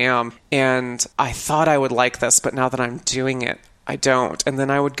who I am. And I thought I would like this, but now that I'm doing it, I don't. And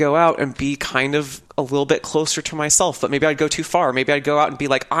then I would go out and be kind of a little bit closer to myself, but maybe I'd go too far. Maybe I'd go out and be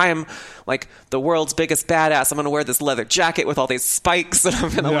like, I'm like the world's biggest badass. I'm going to wear this leather jacket with all these spikes and I'm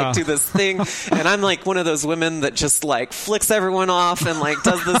going to like do this thing. And I'm like one of those women that just like flicks everyone off and like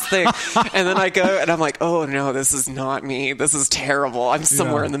does this thing. And then I go and I'm like, oh no, this is not me. This is terrible. I'm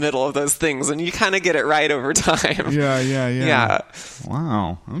somewhere in the middle of those things. And you kind of get it right over time. Yeah.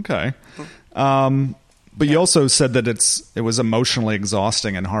 Wow. Okay. But you also said that it was emotionally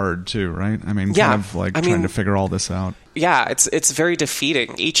exhausting and hard too, right? I mean, kind of like trying to figure all this out. Yeah, it's very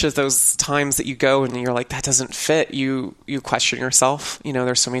defeating. Each of those times that you go and you're like, that doesn't fit, you question yourself. You know,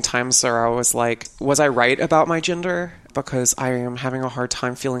 there's so many times where I was like, was I right about my gender? Because I am having a hard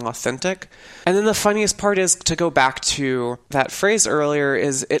time feeling authentic. And then the funniest part is to go back to that phrase earlier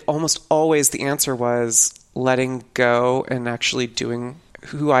is it almost always the answer was letting go and actually doing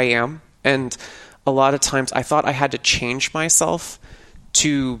who I am. And a lot of times I thought I had to change myself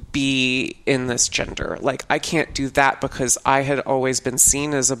to be in this gender. Like, I can't do that because I had always been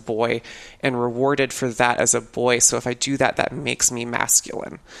seen as a boy and rewarded for that as a boy. So if I do that, that makes me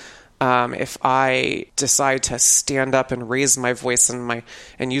masculine. If I decide to stand up and raise my voice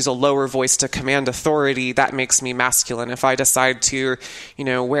and use a lower voice to command authority, that makes me masculine. If I decide to,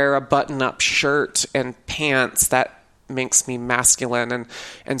 wear a button-up shirt and pants, that makes me masculine.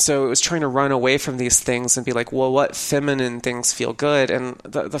 And so it was trying to run away from these things and be like, well, what feminine things feel good? And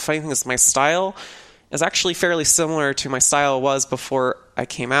the funny thing is my style is actually fairly similar to my style was before I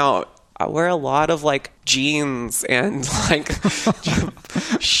came out. I wear a lot of like jeans and like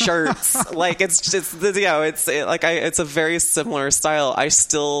shirts. Like it's a very similar style. I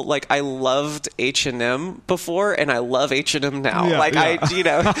still I loved H&M before and I love H&M now.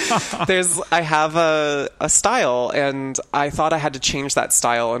 I have a style and I thought I had to change that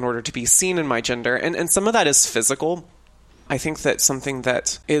style in order to be seen in my gender. And some of that is physical. I think that something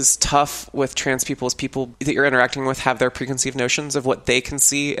that is tough with trans people is people that you're interacting with have their preconceived notions of what they can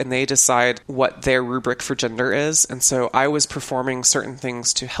see and they decide what their rubric for gender is. And so I was performing certain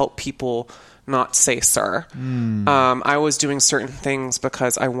things to help people not say sir. I was doing certain things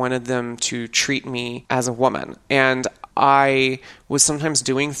because I wanted them to treat me as a woman. And I was sometimes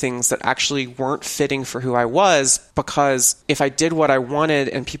doing things that actually weren't fitting for who I was because if I did what I wanted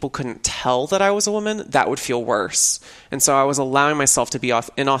and people couldn't tell that I was a woman, that would feel worse. And so I was allowing myself to be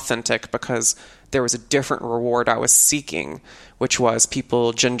inauthentic because there was a different reward I was seeking, which was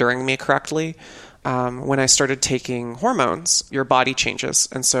people gendering me correctly. When I started taking hormones, your body changes.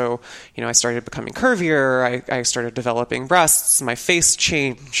 And so, I started becoming curvier. I started developing breasts. My face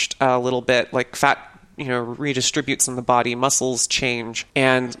changed a little bit, like fat redistributes in the body, muscles change.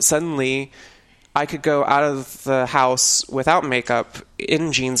 And suddenly I could go out of the house without makeup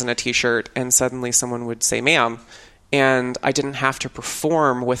in jeans and a t-shirt and suddenly someone would say, ma'am. And I didn't have to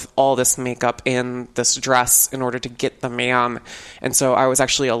perform with all this makeup and this dress in order to get the ma'am. And so I was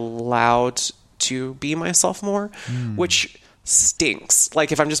actually allowed to be myself more, which stinks.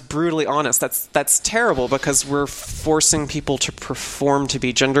 Like, if I'm just brutally honest, that's terrible because we're forcing people to perform to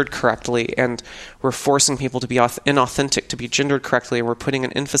be gendered correctly, and we're forcing people to be inauthentic to be gendered correctly, and we're putting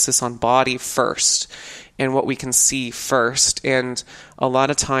an emphasis on body first and what we can see first. And a lot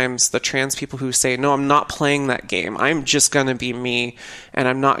of times the trans people who say, no, I'm not playing that game, I'm just going to be me, and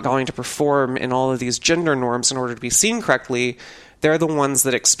I'm not going to perform in all of these gender norms in order to be seen correctly, they're the ones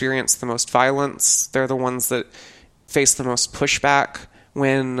that experience the most violence. They're the ones that face the most pushback.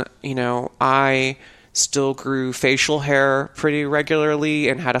 When, I still grew facial hair pretty regularly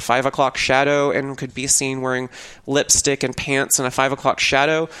and had a 5 o'clock shadow and could be seen wearing lipstick and pants and a 5 o'clock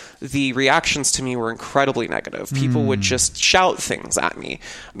shadow, the reactions to me were incredibly negative. People would just shout things at me.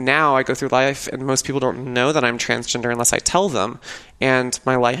 Now I go through life and most people don't know that I'm transgender unless I tell them. And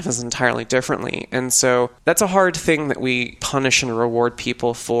my life is entirely differently. And so that's a hard thing that we punish and reward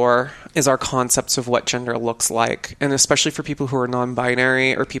people for, is our concepts of what gender looks like. And especially for people who are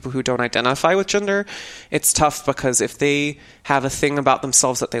non-binary or people who don't identify with gender, it's tough because if they have a thing about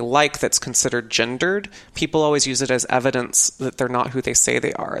themselves that they like that's considered gendered, people always use it as evidence that they're not who they say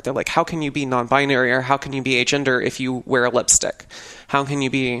they are. They're like, how can you be non-binary or how can you be agender if you wear a lipstick? How can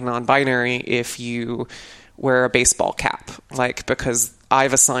you be non-binary if you wear a baseball cap? Like, because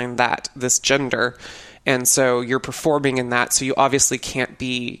I've assigned this gender, and so you're performing in that, so you obviously can't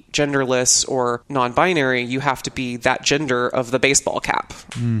be genderless or non-binary. You have to be that gender of the baseball cap.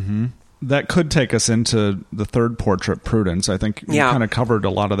 Mm-hmm. That could take us into the third portrait, Prudence. I think you kind of covered a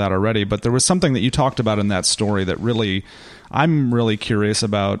lot of that already, but there was something that you talked about in that story that I'm really curious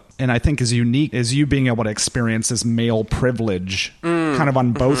about, and I think is unique, is you being able to experience this male privilege kind of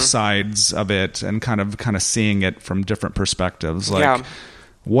on both sides of it, and kind of seeing it from different perspectives. Like,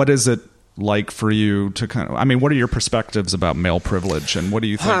 what is it like for you to kind of, I mean, what are your perspectives about male privilege, and what do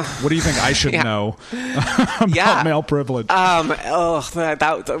you think I should know about male privilege?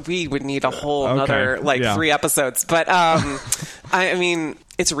 We would need a whole another 3 episodes, but I mean,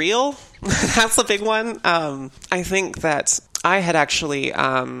 it's real. That's the big one. I think that I had actually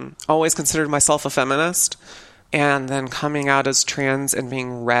always considered myself a feminist, and then coming out as trans and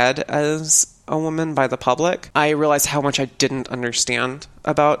being read as a woman by the public, I realized how much I didn't understand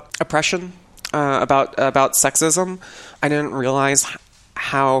about oppression, about sexism. I didn't realize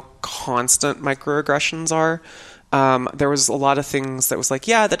how constant microaggressions are. There was a lot of things that was like,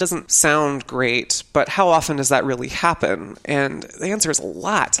 yeah, that doesn't sound great, but how often does that really happen? And the answer is a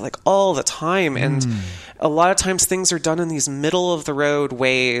lot, like all the time. And a lot of times things are done in these middle of the road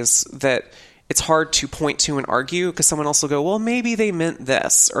ways that it's hard to point to and argue, because someone else will go, well, maybe they meant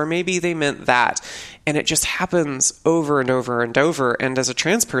this, or maybe they meant that. And it just happens over and over and over. And as a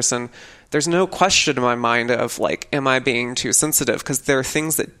trans person, there's no question in my mind of like, am I being too sensitive? Because there are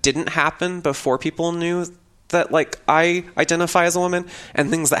things that didn't happen before people knew that like I identify as a woman, and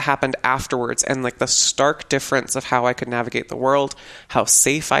things that happened afterwards, and like the stark difference of how I could navigate the world, how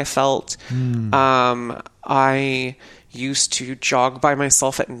safe I felt. I used to jog by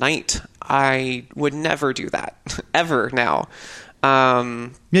myself at night. I would never do that ever now.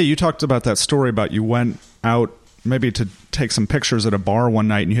 You talked about that story about you went out maybe to take some pictures at a bar one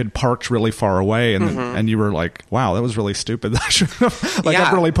night, and you had parked really far away, and and you were like, wow, that was really stupid. I should have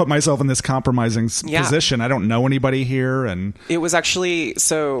I've really put myself in this compromising position. I don't know anybody here. And it was actually,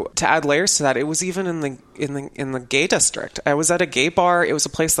 so to add layers to that, it was even in the gay district. I was at a gay bar. It was a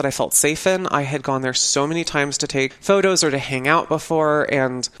place that I felt safe in. I had gone there so many times to take photos or to hang out before,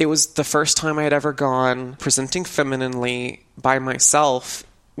 and it was the first time I had ever gone presenting femininely by myself,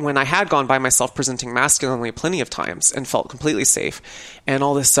 when I had gone by myself presenting masculinely plenty of times and felt completely safe. And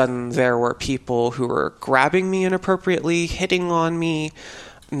all of a sudden there were people who were grabbing me inappropriately, hitting on me,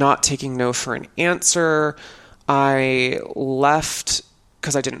 not taking no for an answer. I left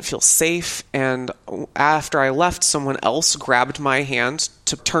because I didn't feel safe. And after I left, someone else grabbed my hand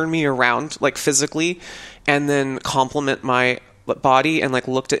to turn me around, like physically, and then compliment my body, and like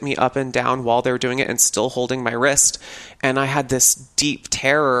looked at me up and down while they were doing it and still holding my wrist. And I had this deep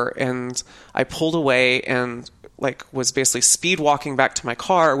terror, and I pulled away and like was basically speed walking back to my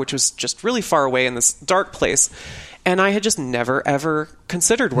car, which was just really far away in this dark place. And I had just never ever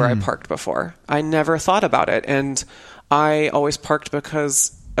considered where I parked before. I never thought about it. And I always parked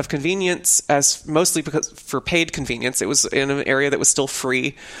because of convenience, as mostly because for paid convenience. It was in an area that was still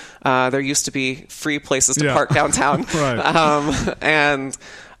free. There used to be free places to park downtown. Right. And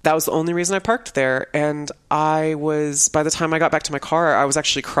that was the only reason I parked there. And by the time I got back to my car, I was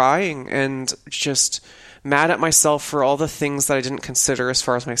actually crying and just mad at myself for all the things that I didn't consider as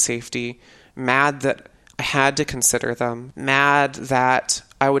far as my safety, mad that I had to consider them, mad that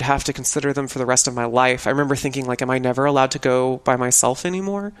I would have to consider them for the rest of my life. I remember thinking, like, am I never allowed to go by myself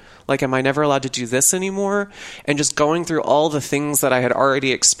anymore? Like, am I never allowed to do this anymore? And just going through all the things that I had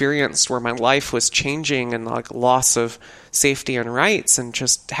already experienced where my life was changing, and like loss of safety and rights, and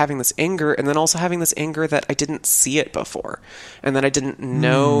just having this anger, and then also having this anger that I didn't see it before, and that I didn't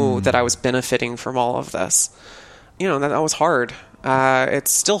know that I was benefiting from all of this. You know, that was hard.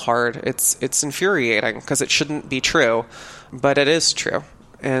 It's still hard. It's infuriating because it shouldn't be true, but it is true.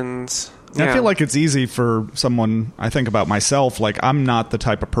 And I feel like it's easy for someone, I think about myself, like I'm not the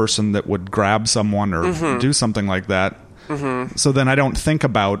type of person that would grab someone or do something like that. So then I don't think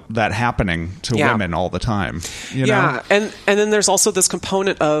about that happening to women all the time. You know? And then there's also this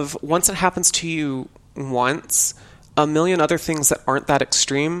component of once it happens to you once, a million other things that aren't that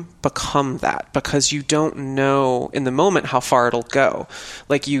extreme become that, because you don't know in the moment how far it'll go.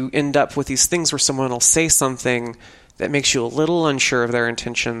 Like you end up with these things where someone will say something that makes you a little unsure of their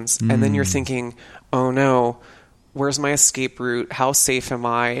intentions. And then you're thinking, oh no, where's my escape route? How safe am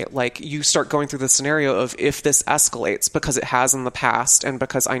I? Like you start going through the scenario of if this escalates, because it has in the past. And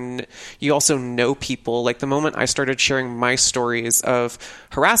because you also know people. Like the moment I started sharing my stories of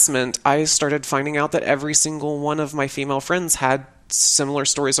harassment, I started finding out that every single one of my female friends had similar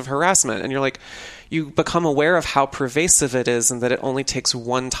stories of harassment. And you're like, you become aware of how pervasive it is, and that it only takes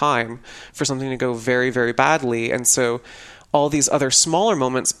one time for something to go very, very badly. And so all these other smaller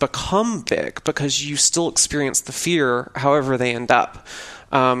moments become big because you still experience the fear however they end up.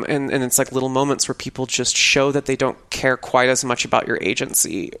 And it's like little moments where people just show that they don't care quite as much about your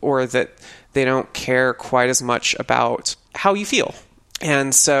agency, or that they don't care quite as much about how you feel.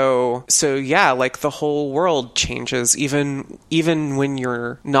 And so yeah, like the whole world changes, even when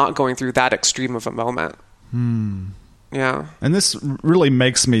you're not going through that extreme of a moment. Yeah. And this really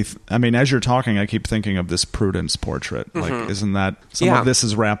makes me, as you're talking, I keep thinking of this Prudence portrait. Like, isn't that, some of this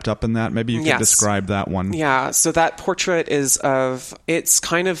is wrapped up in that? Maybe you could describe that one. Yeah. So that portrait it's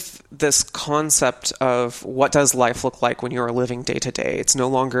kind of this concept of what does life look like when you are living day to day. It's no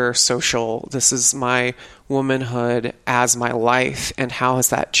longer social. This is my womanhood as my life. And how has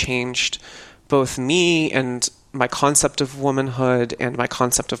that changed both me and my concept of womanhood and my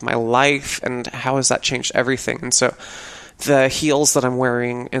concept of my life, and how has that changed everything? And so the heels that I'm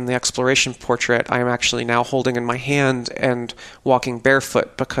wearing in the exploration portrait, I'm actually now holding in my hand and walking barefoot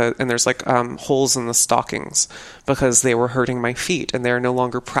and there's like holes in the stockings because they were hurting my feet and they're no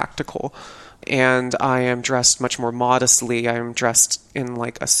longer practical. And I am dressed much more modestly. I'm dressed in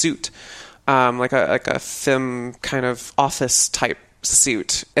like a suit, like a femme kind of office type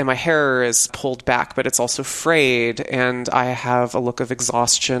suit, and my hair is pulled back, but it's also frayed, and I have a look of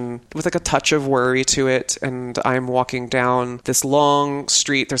exhaustion with like a touch of worry to it. And I'm walking down this long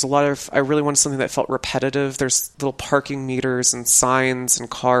street. There's I really wanted something that felt repetitive. There's little parking meters and signs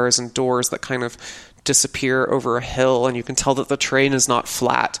and cars and doors that kind of disappear over a hill, and you can tell that the terrain is not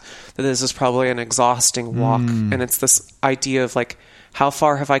flat, that this is probably an exhausting walk. And it's this idea of like, how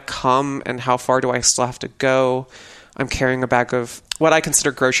far have I come and how far do I still have to go? I'm carrying a bag of what I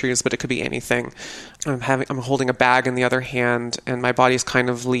consider groceries, but it could be anything. I'm holding a bag in the other hand, and my body's kind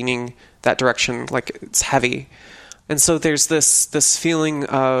of leaning that direction, like it's heavy. And so there's this feeling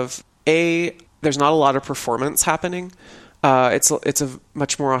of there's not a lot of performance happening. It's a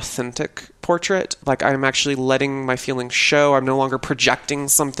much more authentic portrait. Like, I'm actually letting my feelings show. I'm no longer projecting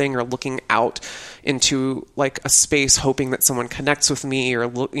something or looking out into like a space hoping that someone connects with me, or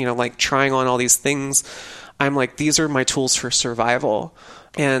like trying on all these things. I'm like, these are my tools for survival.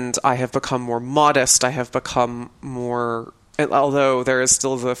 And I have become more modest. I have become more, although there is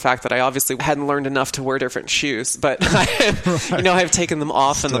still the fact that I obviously hadn't learned enough to wear different shoes, but I've taken them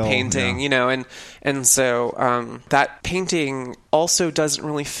off in the painting, and so that painting also doesn't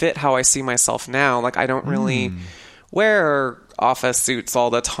really fit how I see myself now. Like, I don't really wear office suits all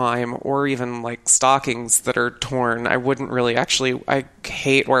the time, or even like stockings that are torn. I wouldn't really I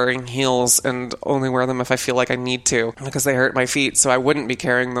hate wearing heels and only wear them if I feel like I need to, because they hurt my feet. So I wouldn't be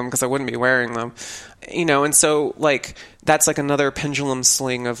carrying them because I wouldn't be wearing them, and so like, that's like another pendulum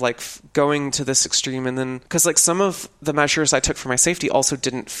swing of like going to this extreme. And then, because like some of the measures I took for my safety also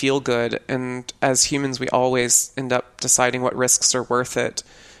didn't feel good. And as humans, we always end up deciding what risks are worth it.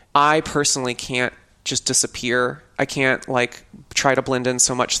 I personally can't just disappear. I can't like try to blend in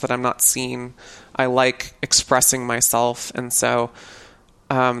so much that I'm not seen. I like expressing myself. And so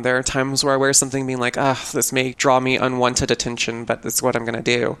there are times where I wear something being like, this may draw me unwanted attention, but this is what I'm going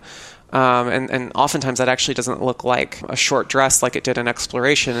to do. And oftentimes that actually doesn't look like a short dress like it did in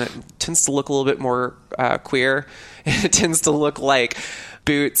Exploration. It tends to look a little bit more queer. It tends to look like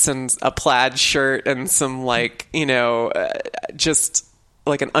boots and a plaid shirt and some like, just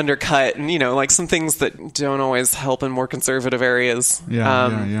like an undercut and, like some things that don't always help in more conservative areas.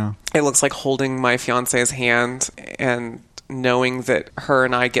 Yeah. It looks like holding my fiance's hand and knowing that her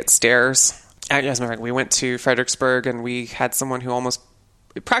and I get stares. As a matter of fact, we went to Fredericksburg and we had someone who almost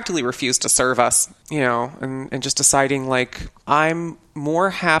practically refused to serve us, and just deciding like, I'm more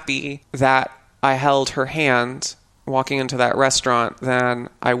happy that I held her hand walking into that restaurant than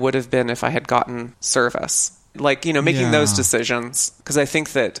I would have been if I had gotten service. Like, making those decisions. Because I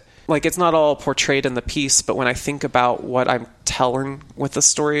think that, like, it's not all portrayed in the piece, but when I think about what I'm telling with the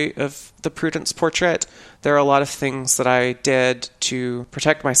story of the Prudence portrait, there are a lot of things that I did to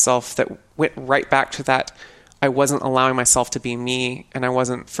protect myself that went right back to that. I wasn't allowing myself to be me, and I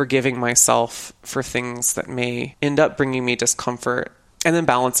wasn't forgiving myself for things that may end up bringing me discomfort, and then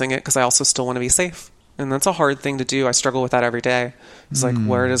balancing it because I also still want to be safe. And that's a hard thing to do. I struggle with that every day. It's like,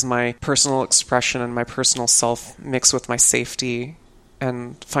 where does my personal expression and my personal self mix with my safety,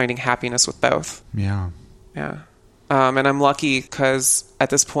 and finding happiness with both? Yeah. And I'm lucky because at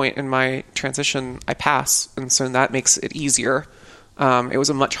this point in my transition, I pass. And so that makes it easier. It was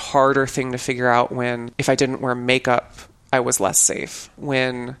a much harder thing to figure out when, if I didn't wear makeup, I was less safe.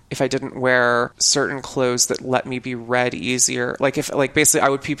 If I didn't wear certain clothes that let me be read easier, basically I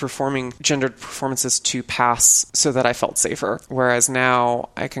would be performing gendered performances to pass so that I felt safer. Whereas now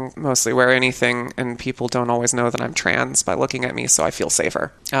I can mostly wear anything and people don't always know that I'm trans by looking at me, so I feel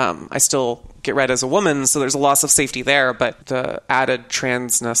safer. I still get read as a woman, so there's a loss of safety there, but the added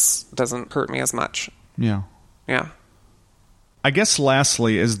transness doesn't hurt me as much. Yeah. Yeah. I guess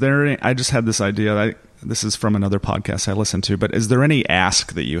lastly, I just had this idea, this is from another podcast I listened to, but is there any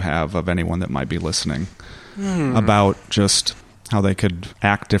ask that you have of anyone that might be listening about just how they could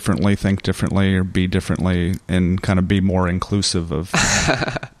act differently, think differently, or be differently, and kind of be more inclusive of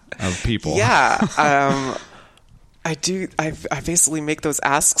people. Yeah. I do. I basically make those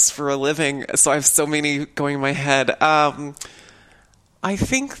asks for a living, so I have so many going in my head. I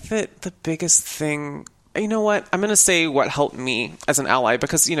think that the biggest thing, you know what? I'm going to say what helped me as an ally,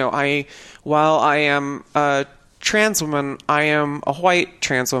 because, while I am a trans woman, I am a white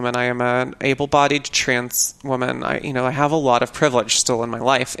trans woman. I am an able-bodied trans woman. I have a lot of privilege still in my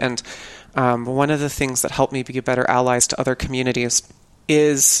life. And one of the things that helped me be better allies to other communities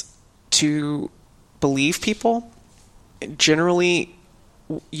is to believe people. Generally,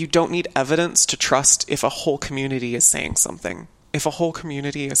 you don't need evidence to trust if a whole community is saying something. If a whole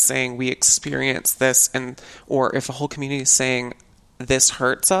community is saying we experience this, or if a whole community is saying this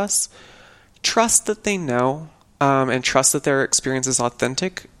hurts us, trust that they know, and trust that their experience is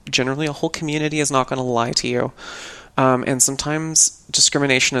authentic. Generally, a whole community is not going to lie to you. And sometimes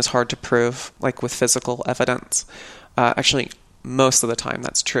discrimination is hard to prove, like with physical evidence. Actually, most of the time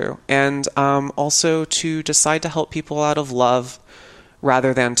that's true. And also to decide to help people out of love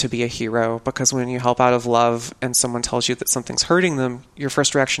rather than to be a hero, because when you help out of love and someone tells you that something's hurting them, your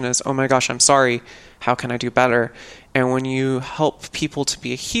first reaction is, oh my gosh, I'm sorry, how can I do better? And when you help people to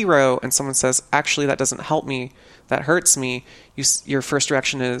be a hero and someone says, actually, that doesn't help me, that hurts me, your first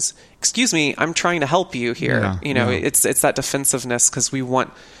reaction is, excuse me, I'm trying to help you here. It's that defensiveness, because we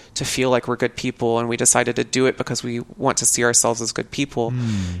want to feel like we're good people, and we decided to do it because we want to see ourselves as good people.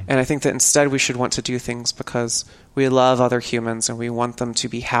 And I think that instead we should want to do things because we love other humans, and we want them to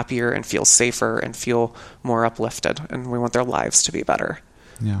be happier and feel safer and feel more uplifted, and we want their lives to be better.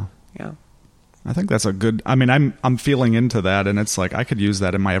 Yeah. Yeah. I think that's a good, I'm feeling into that, and it's like I could use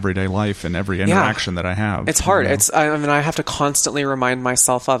that in my everyday life and every interaction that I have. It's hard. I have to constantly remind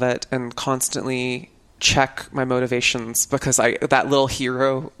myself of it and constantly check my motivations, because that little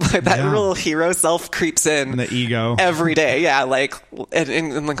hero self creeps in, and the ego every day. Yeah.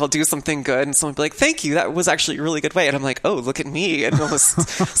 And like I'll do something good and someone will be like, thank you, that was actually a really good way. And I'm like, oh, look at me. And I'll just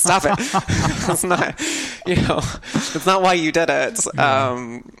stop it. It's not, it's not why you did it.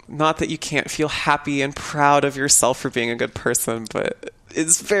 Not that you can't feel happy and proud of yourself for being a good person, but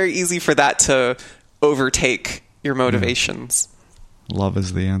it's very easy for that to overtake your motivations. Love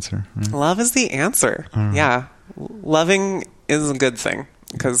is the answer. Right? Love is the answer. Yeah. Loving is a good thing,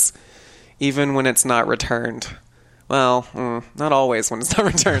 because even when it's not returned, well, not always when it's not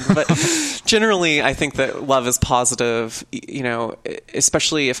returned, but generally I think that love is positive,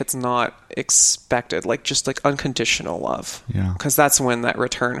 especially if it's not expected, just unconditional love. Yeah. Because that's when that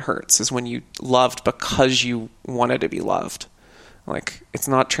return hurts, is when you loved because you wanted to be loved. It's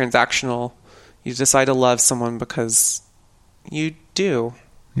not transactional. You decide to love someone because you do.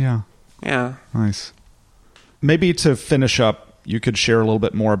 Yeah. Yeah. Nice. Maybe to finish up, you could share a little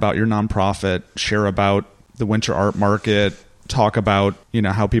bit more about your nonprofit, share about the Winter Art Market, talk about,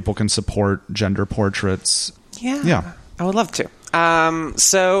 how people can support gender portraits. Yeah. I would love to.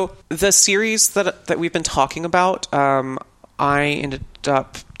 So the series that we've been talking about, I ended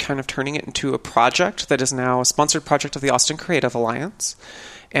up kind of turning it into a project that is now a sponsored project of the Austin Creative Alliance.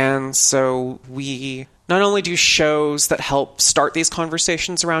 And so we not only do shows that help start these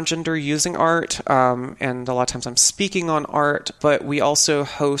conversations around gender using art, and a lot of times I'm speaking on art, but we also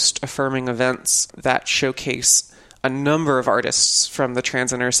host affirming events that showcase a number of artists from the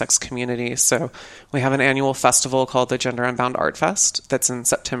trans and intersex community. So we have an annual festival called the Gender Unbound Art Fest that's in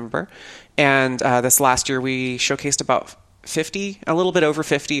September. And this last year we showcased about 50, a little bit over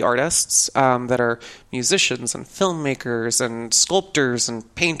 50 artists that are musicians and filmmakers and sculptors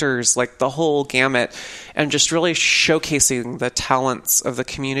and painters, the whole gamut, and just really showcasing the talents of the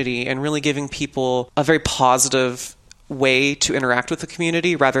community and really giving people a very positive way to interact with the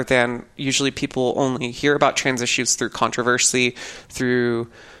community, rather than usually people only hear about trans issues through controversy, through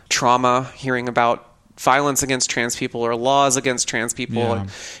trauma, hearing about violence against trans people or laws against trans people. Yeah.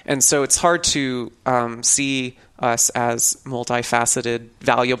 And so it's hard to see us as multifaceted,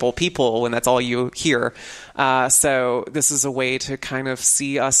 valuable people when that's all you hear. So this is a way to kind of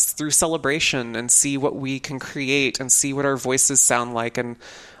see us through celebration and see what we can create and see what our voices sound like. And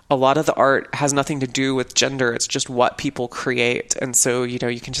a lot of the art has nothing to do with gender. It's just what people create. And so, you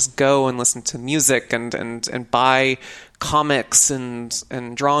can just go and listen to music and buy comics and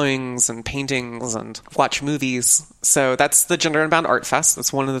drawings and paintings and watch movies. So that's the Gender Unbound Art Fest.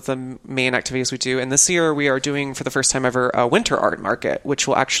 That's one of the main activities we do. And this year we are doing, for the first time ever, a Winter Art Market, which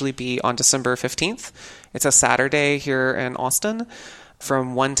will actually be on December 15th. It's a Saturday here in Austin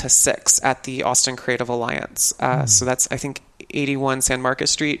from 1 to 6 at the Austin Creative Alliance. So that's, I think, 81 San Marcos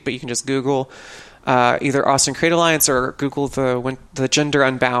Street, but you can just Google either Austin Create Alliance or Google the Gender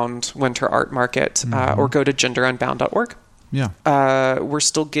Unbound Winter Art Market, or go to genderunbound.org. Yeah. We're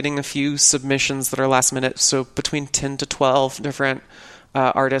still getting a few submissions that are last minute, so between 10 to 12 different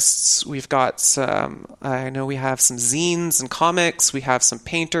artists. We've got some, I know we have some zines and comics, we have some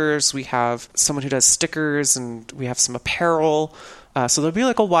painters, we have someone who does stickers, and we have some apparel. So there'll be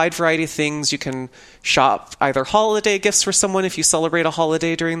like a wide variety of things. You can shop either holiday gifts for someone if you celebrate a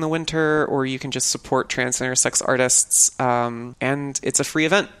holiday during the winter, or you can just support trans and intersex artists. And it's a free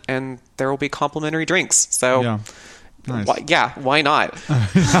event, and there will be complimentary drinks. So yeah. Nice. Why not?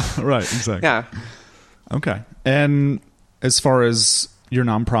 Right, exactly. Yeah. Okay. And as far as your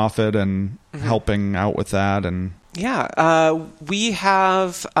nonprofit and helping out with that, and we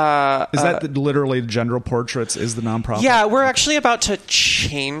have is that literally Gender Portraits is the nonprofit? Yeah, we're actually about to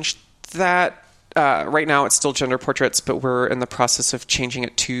change that. Right now it's still Gender Portraits, but we're in the process of changing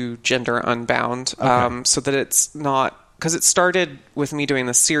it to Gender Unbound, so that it's not, because it started with me doing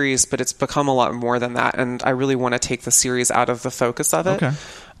the series, but it's become a lot more than that, and I really want to take the series out of the focus of it. Okay.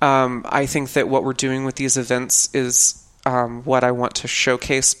 I think that what we're doing with these events is what I want to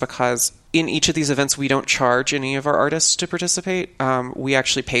showcase, because in each of these events we don't charge any of our artists to participate. We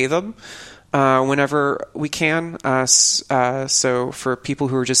actually pay them whenever we can. So for people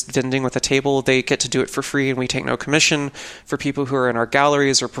who are just vending with a table, they get to do it for free and we take no commission. For people who are in our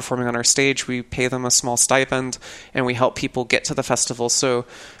galleries or performing on our stage, we pay them a small stipend and we help people get to the festival. So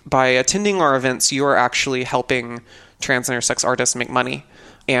by attending our events, you are actually helping trans and intersex artists make money,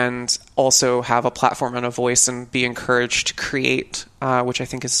 and also have a platform and a voice and be encouraged to create, which I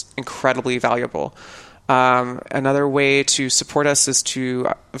think is incredibly valuable. Another way to support us is to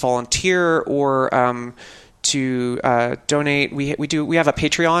volunteer or to donate. We have a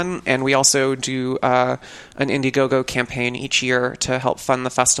Patreon, and we also do an Indiegogo campaign each year to help fund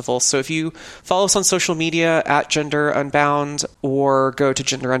the festival. So if you follow us on social media at Gender Unbound or go to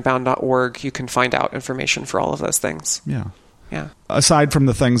genderunbound.org, you can find out information for all of those things. Yeah. Yeah. Aside from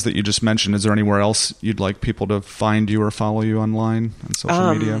the things that you just mentioned, is there anywhere else you'd like people to find you or follow you online on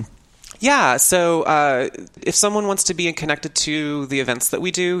social media? Yeah. So if someone wants to be connected to the events that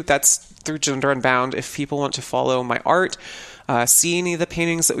we do, that's through Gender Unbound. If people want to follow my art, see any of the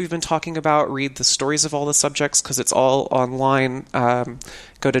paintings that we've been talking about, read the stories of all the subjects, because it's all online,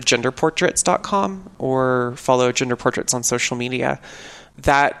 go to genderportraits.com or follow Gender Portraits on social media.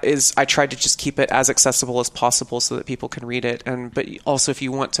 That is, I tried to just keep it as accessible as possible so that people can read it. But also, if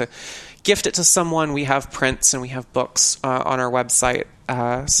you want to gift it to someone, we have prints and we have books on our website.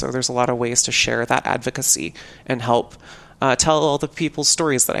 So there's a lot of ways to share that advocacy and help tell all the people's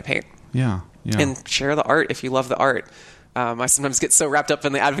stories that I paint. Yeah. And share the art if you love the art. I sometimes get so wrapped up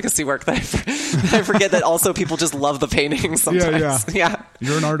in the advocacy work that I forget that also people just love the paintings sometimes. Yeah.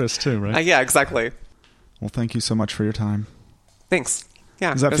 You're an artist too, right? Yeah, exactly. Well, thank you so much for your time. Thanks.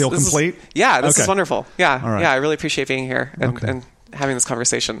 Yeah. Does that feel complete? This is wonderful. Yeah. All right. Yeah, I really appreciate being here and having this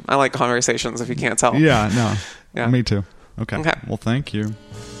conversation. I like conversations, if you can't tell. Yeah, no. Yeah. Me too. Okay. Well, thank you.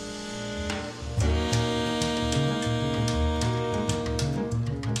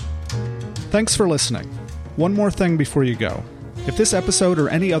 Thanks for listening. One more thing before you go. If this episode or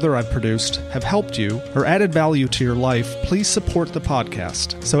any other I've produced have helped you or added value to your life, please support the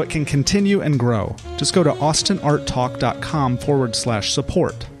podcast so it can continue and grow. Just go to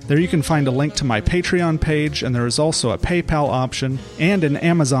austinarttalk.com/support. There you can find a link to my Patreon page, and there is also a PayPal option and an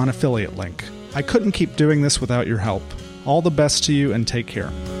Amazon affiliate link. I couldn't keep doing this without your help. All the best to you, and take care.